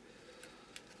think.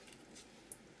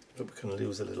 But we can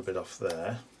lose a little bit off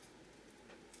there.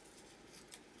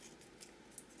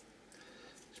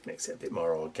 Which makes it a bit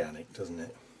more organic, doesn't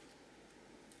it?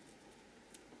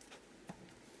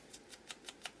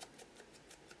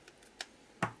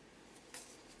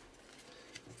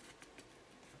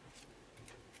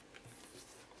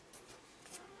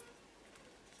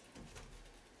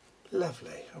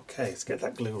 Lovely. Okay, let's get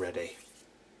that glue ready.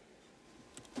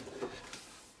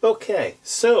 Okay,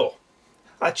 so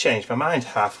I changed my mind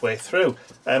halfway through.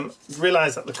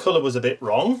 Realised that the colour was a bit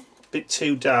wrong, a bit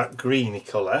too dark greeny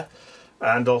colour,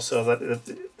 and also that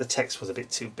the text was a bit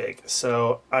too big.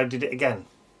 So I did it again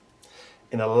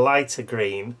in a lighter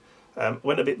green.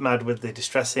 Went a bit mad with the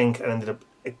distress ink and ended up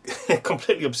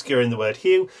completely obscuring the word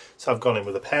hue. So I've gone in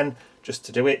with a pen just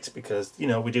to do it, because, you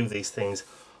know, we do these things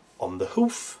on the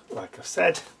hoof, like I've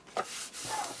said.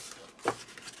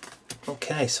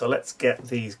 Okay, so let's get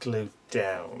these glued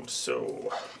down.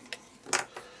 So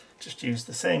just use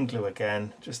the same glue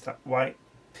again, just that white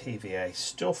PVA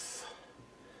stuff.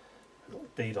 A little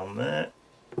bead on there.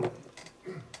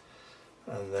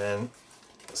 And then,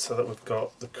 so that we've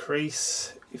got the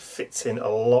crease, it fits in a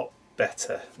lot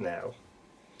better now.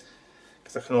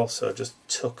 Because I can also just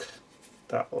tuck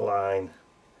that line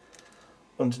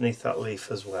underneath that leaf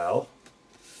as well,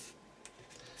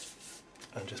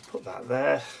 and just put that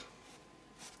there,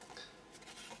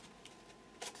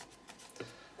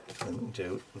 and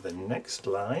do the next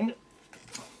line.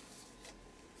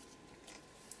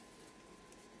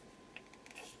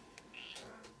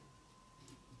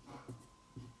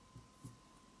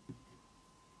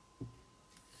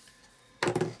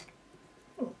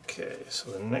 Okay, so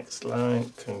the next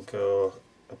line can go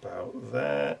about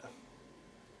there,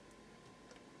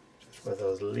 just where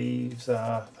those leaves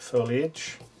are, the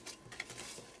foliage.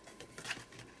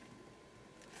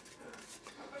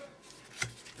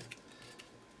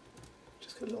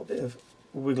 Just got a little bit of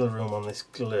wiggle room on this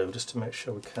glue just to make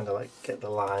sure we kind of like get the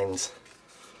lines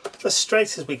as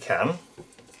straight as we can.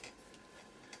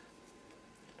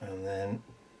 And then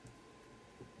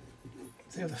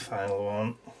do the final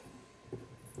one.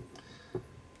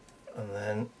 And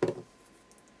then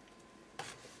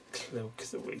cloak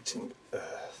the waiting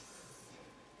earth,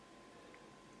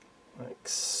 like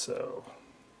so.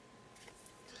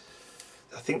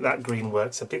 I think that green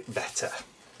works a bit better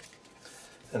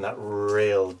than that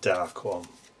real dark one.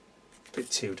 A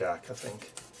bit too dark, I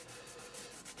think.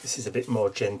 This is a bit more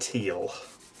genteel.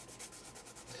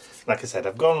 Like I said,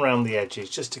 I've gone around the edges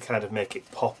just to kind of make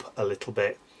it pop a little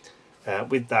bit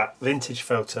with that Vintage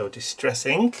Photo Distress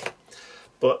ink.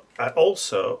 But I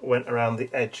also went around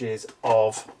the edges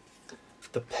of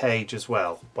the page as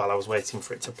well while I was waiting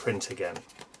for it to print again.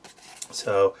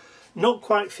 So not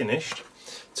quite finished.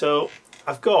 So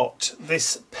I've got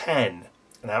this pen.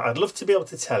 Now I'd love to be able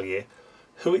to tell you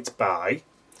who it's by,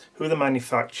 who the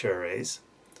manufacturer is,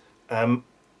 and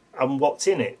what's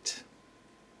in it.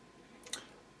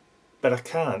 But I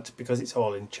can't, because it's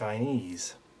all in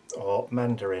Chinese or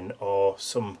Mandarin or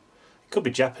some... could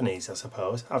be Japanese, I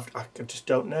suppose. I just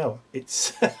don't know.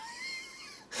 It's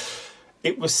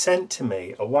it was sent to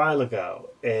me a while ago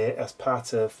as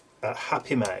part of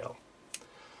Happy Mail,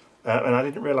 and I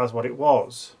didn't realise what it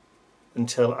was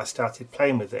until I started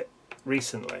playing with it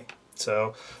recently.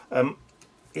 So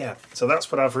yeah, so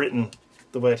that's what I've written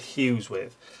the word hues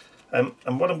with.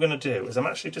 And what I'm going to do is I'm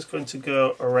actually just going to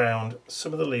go around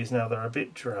some of the leaves now. They're a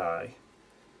bit dry,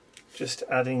 just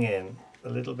adding in a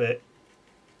little bit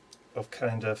of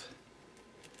kind of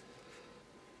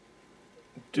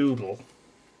doodle,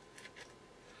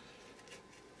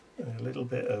 and a little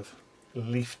bit of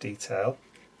leaf detail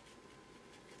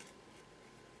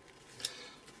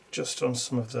just on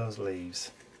some of those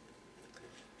leaves,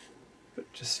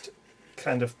 but just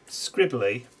kind of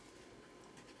scribbly,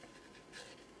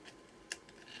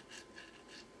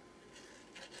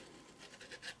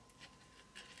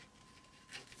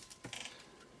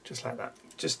 just like that,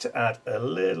 just to add a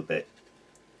little bit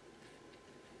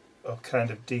of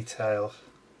kind of detail,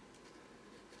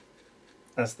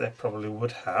 as they probably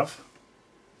would have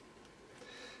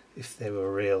if they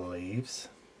were real leaves,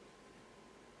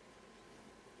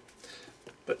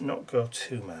 but not go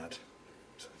too mad.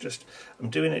 So just, I'm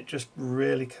doing it just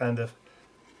really kind of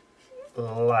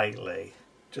lightly,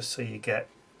 just so you get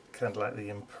kind of like the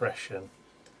impression.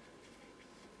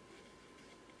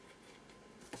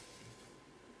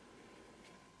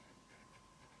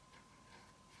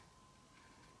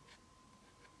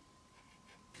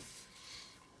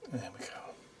 There we go.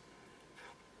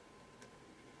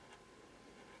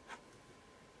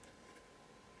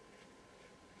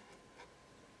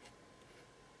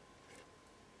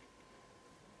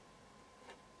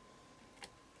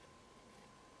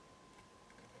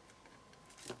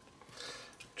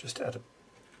 Just add a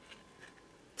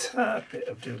tad bit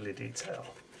of doodly detail.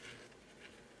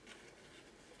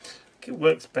 I think it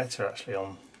works better actually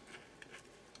on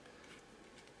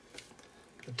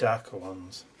the darker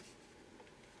ones.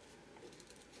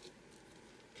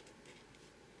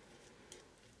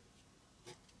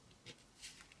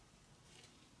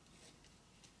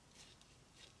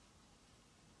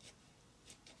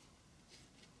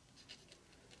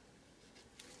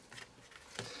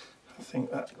 I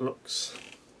think that looks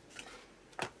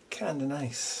kind of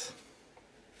nice.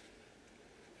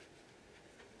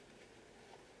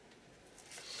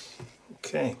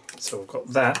 Okay, so we've got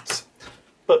that,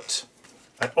 but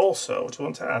I also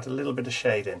want to add a little bit of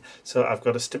shading. So I've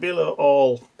got a Stabilo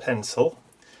All pencil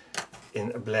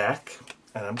in black,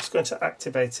 and I'm just going to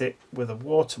activate it with a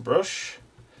water brush.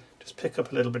 Just pick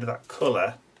up a little bit of that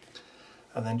colour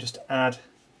and then just add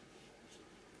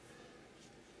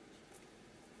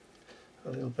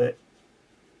a little bit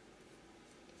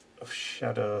of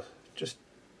shadow just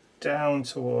down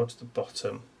towards the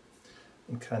bottom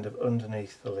and kind of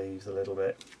underneath the leaves a little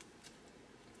bit.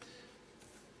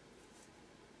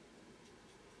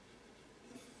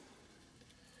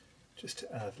 Just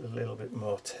to add a little bit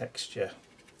more texture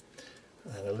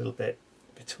and a little bit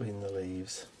between the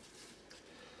leaves,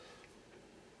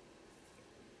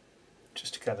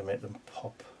 just to kind of make them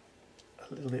pop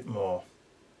a little bit more.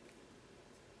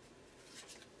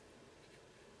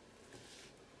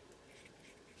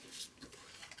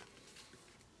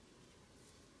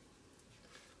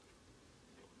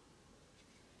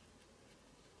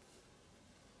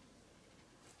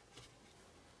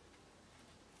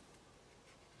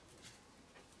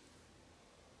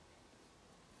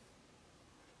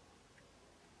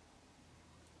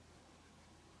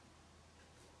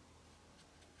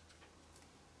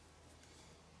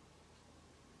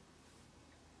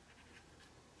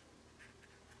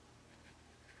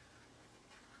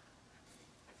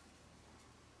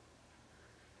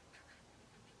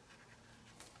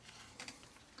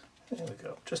 There we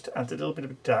go, just to add a little bit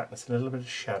of darkness and a little bit of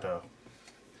shadow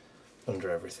under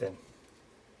everything.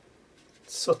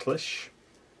 Subtlish,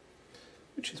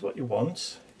 which is what you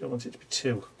want. You don't want it to be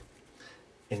too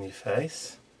in your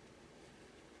face.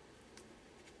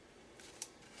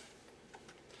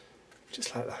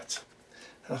 Just like that.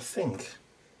 And I think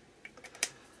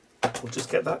we'll just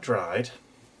get that dried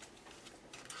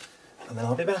and then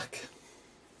I'll be back.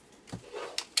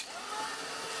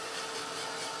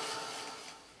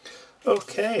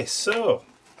 Okay, so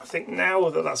I think now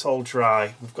that that's all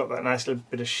dry, we've got that nice little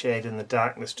bit of shade in the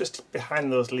darkness just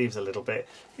behind those leaves a little bit.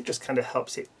 It just kind of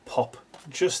helps it pop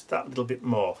just that little bit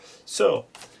more. So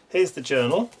here's the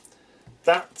journal.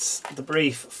 That's the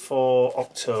brief for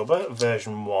October,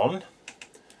 version 1.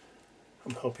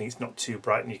 I'm hoping it's not too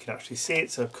bright and you can actually see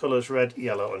it. So colours red,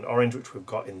 yellow and orange, which we've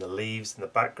got in the leaves in the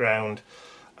background.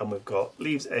 And we've got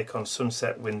leaves, acorn,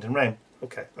 sunset, wind and rain.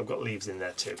 Okay, I've got leaves in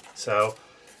there too. So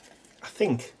I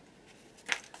think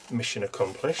mission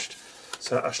accomplished.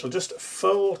 So I shall just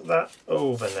fold that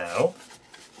over now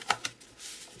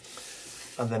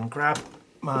and then grab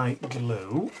my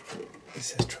glue. It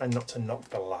says try not to knock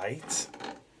the light.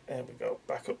 There we go,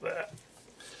 back up there.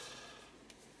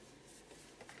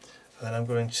 And then I'm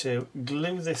going to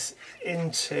glue this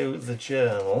into the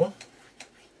journal.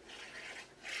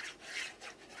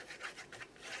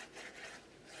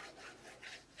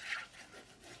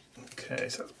 Okay,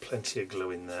 so that's plenty of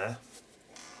glue in there.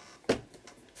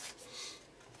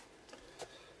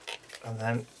 And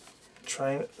then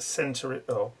try and centre it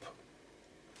up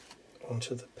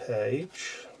onto the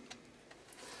page.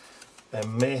 I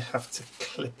may have to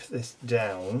clip this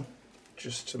down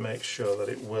just to make sure that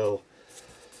it will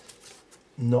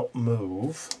not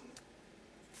move.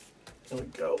 There we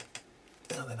go.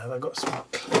 And then have I got some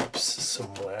clips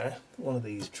somewhere? One of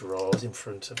these drawers in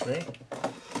front of me.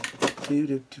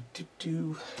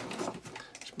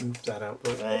 Just move that out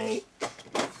the way.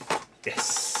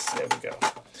 Yes, there we go.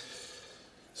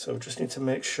 So just need to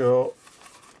make sure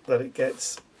that it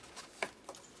gets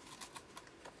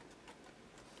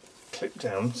clipped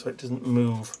down so it doesn't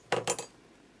move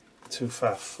too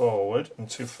far forward and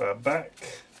too far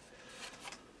back.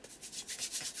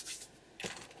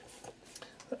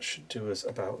 That should do us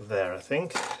about there, I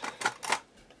think.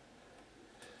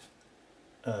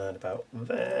 And about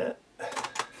there.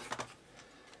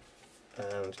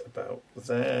 And about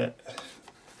there.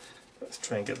 Let's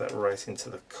try and get that right into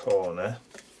the corner.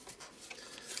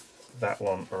 That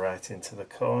one right into the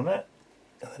corner.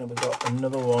 And then we've got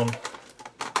another one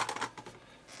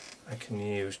I can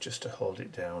use just to hold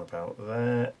it down about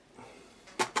there.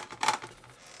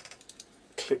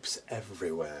 Clips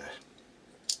everywhere.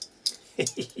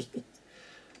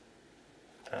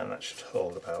 And that should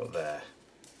hold about there.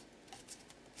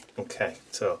 Okay,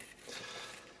 so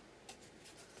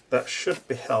that should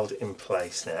be held in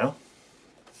place now.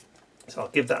 So I'll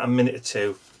give that a minute or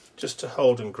two just to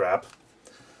hold and grab,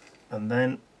 and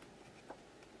then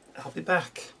I'll be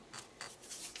back.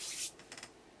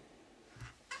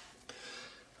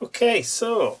 Okay,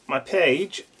 so my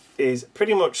page is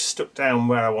pretty much stuck down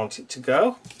where I want it to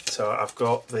go. So I've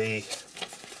got the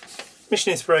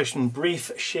Mission Inspiration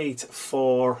brief sheet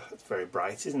for, it's very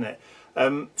bright isn't it,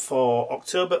 for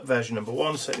October version number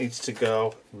 1, so it needs to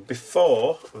go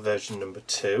before version number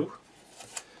 2.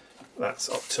 That's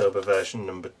October version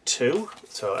number 2.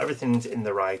 So everything's in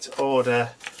the right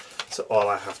order. So all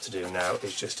I have to do now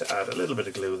is just to add a little bit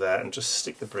of glue there and just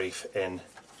stick the brief in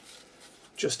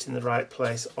just in the right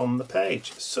place on the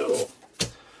page. So,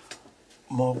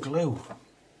 more glue.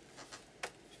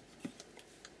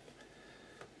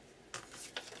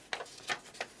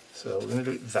 So we're going to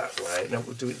do it that way. Now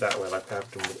we'll do it that way like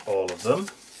I've done with all of them.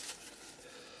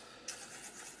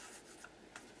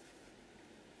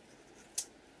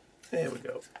 There we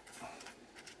go.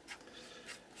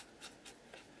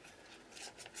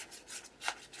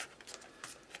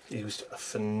 Used a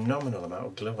phenomenal amount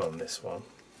of glue on this one.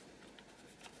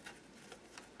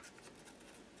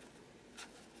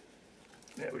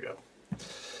 There we go.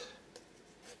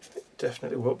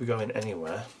 Definitely won't be going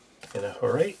anywhere in a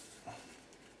hurry.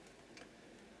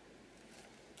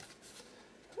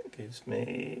 That gives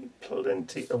me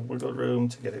plenty of wiggle room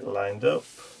to get it lined up.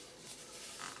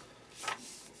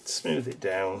 Smooth it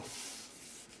down.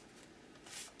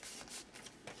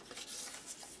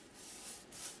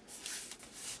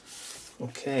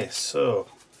 Okay, so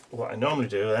what I normally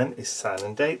do then is sign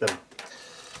and date them.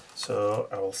 So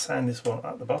I will sign this one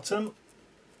at the bottom,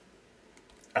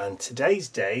 and today's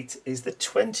date is the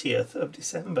 20th of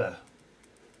December.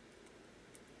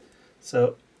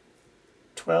 So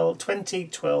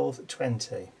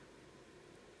 12/20/12/20.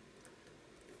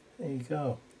 There you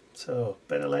go. So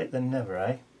better late than never,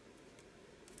 eh?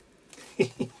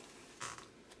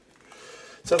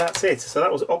 So that's it. So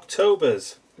that was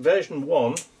October's version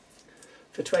 1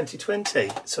 for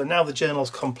 2020. So now the journal's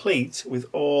complete with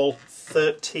all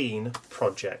 13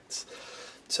 projects.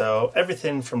 So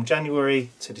everything from January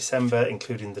to December,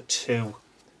 including the 2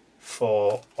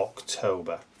 for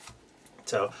October.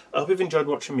 So I hope you've enjoyed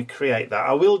watching me create that.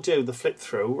 I will do the flip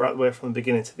through right the way from the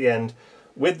beginning to the end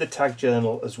with the tag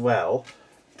journal as well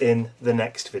in the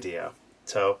next video.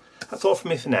 So that's all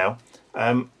from me for now.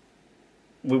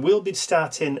 We will be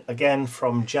starting again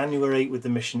from January with the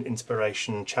Mission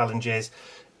Inspiration Challenges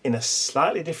in a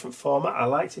slightly different format. I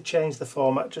like to change the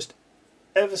format just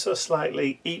ever so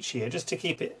slightly each year just to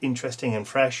keep it interesting and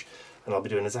fresh, and I'll be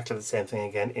doing exactly the same thing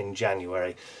again in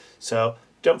January. So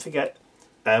don't forget,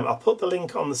 I'll put the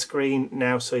link on the screen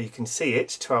now so you can see it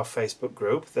to our Facebook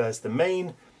group. There's the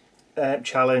main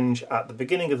challenge at the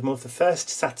beginning of the month, the first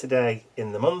Saturday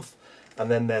in the month, and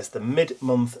then there's the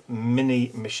mid-month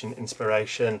mini Mission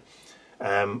Inspiration,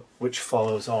 which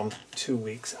follows on 2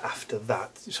 weeks after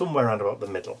that, somewhere around about the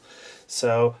middle.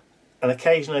 So, and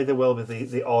occasionally there will be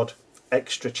the odd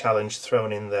extra challenge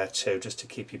thrown in there too, just to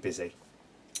keep you busy,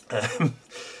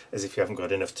 as if you haven't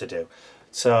got enough to do.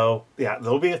 So yeah,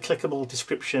 there'll be a clickable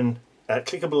description,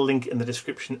 clickable link in the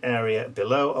description area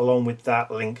below, along with that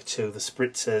link to the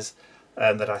spritzers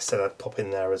that I said I'd pop in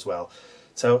there as well.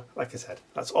 So, like I said,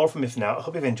 that's all from me for now. I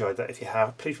hope you've enjoyed that. If you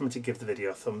have, please remember to give the video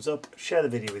a thumbs up, share the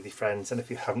video with your friends, and if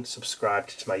you haven't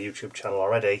subscribed to my YouTube channel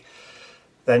already,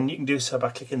 then you can do so by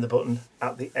clicking the button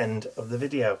at the end of the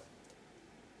video.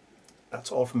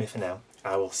 That's all from me for now.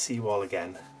 I will see you all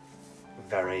again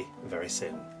very, very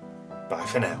soon. Bye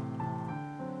for now.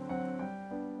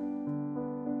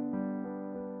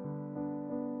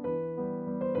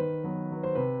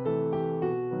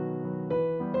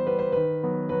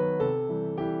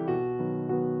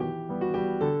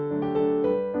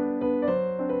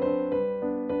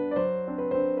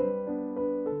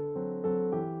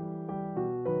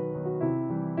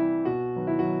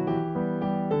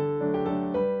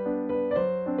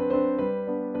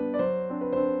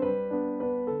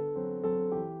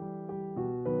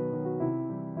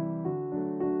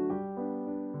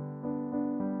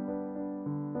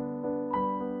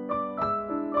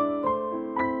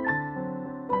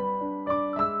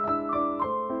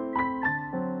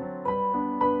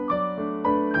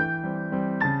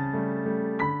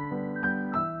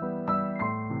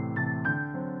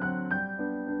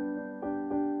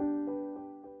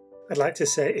 I'd like to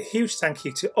say a huge thank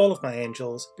you to all of my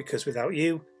angels, because without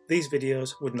you, these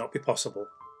videos would not be possible.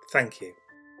 Thank you.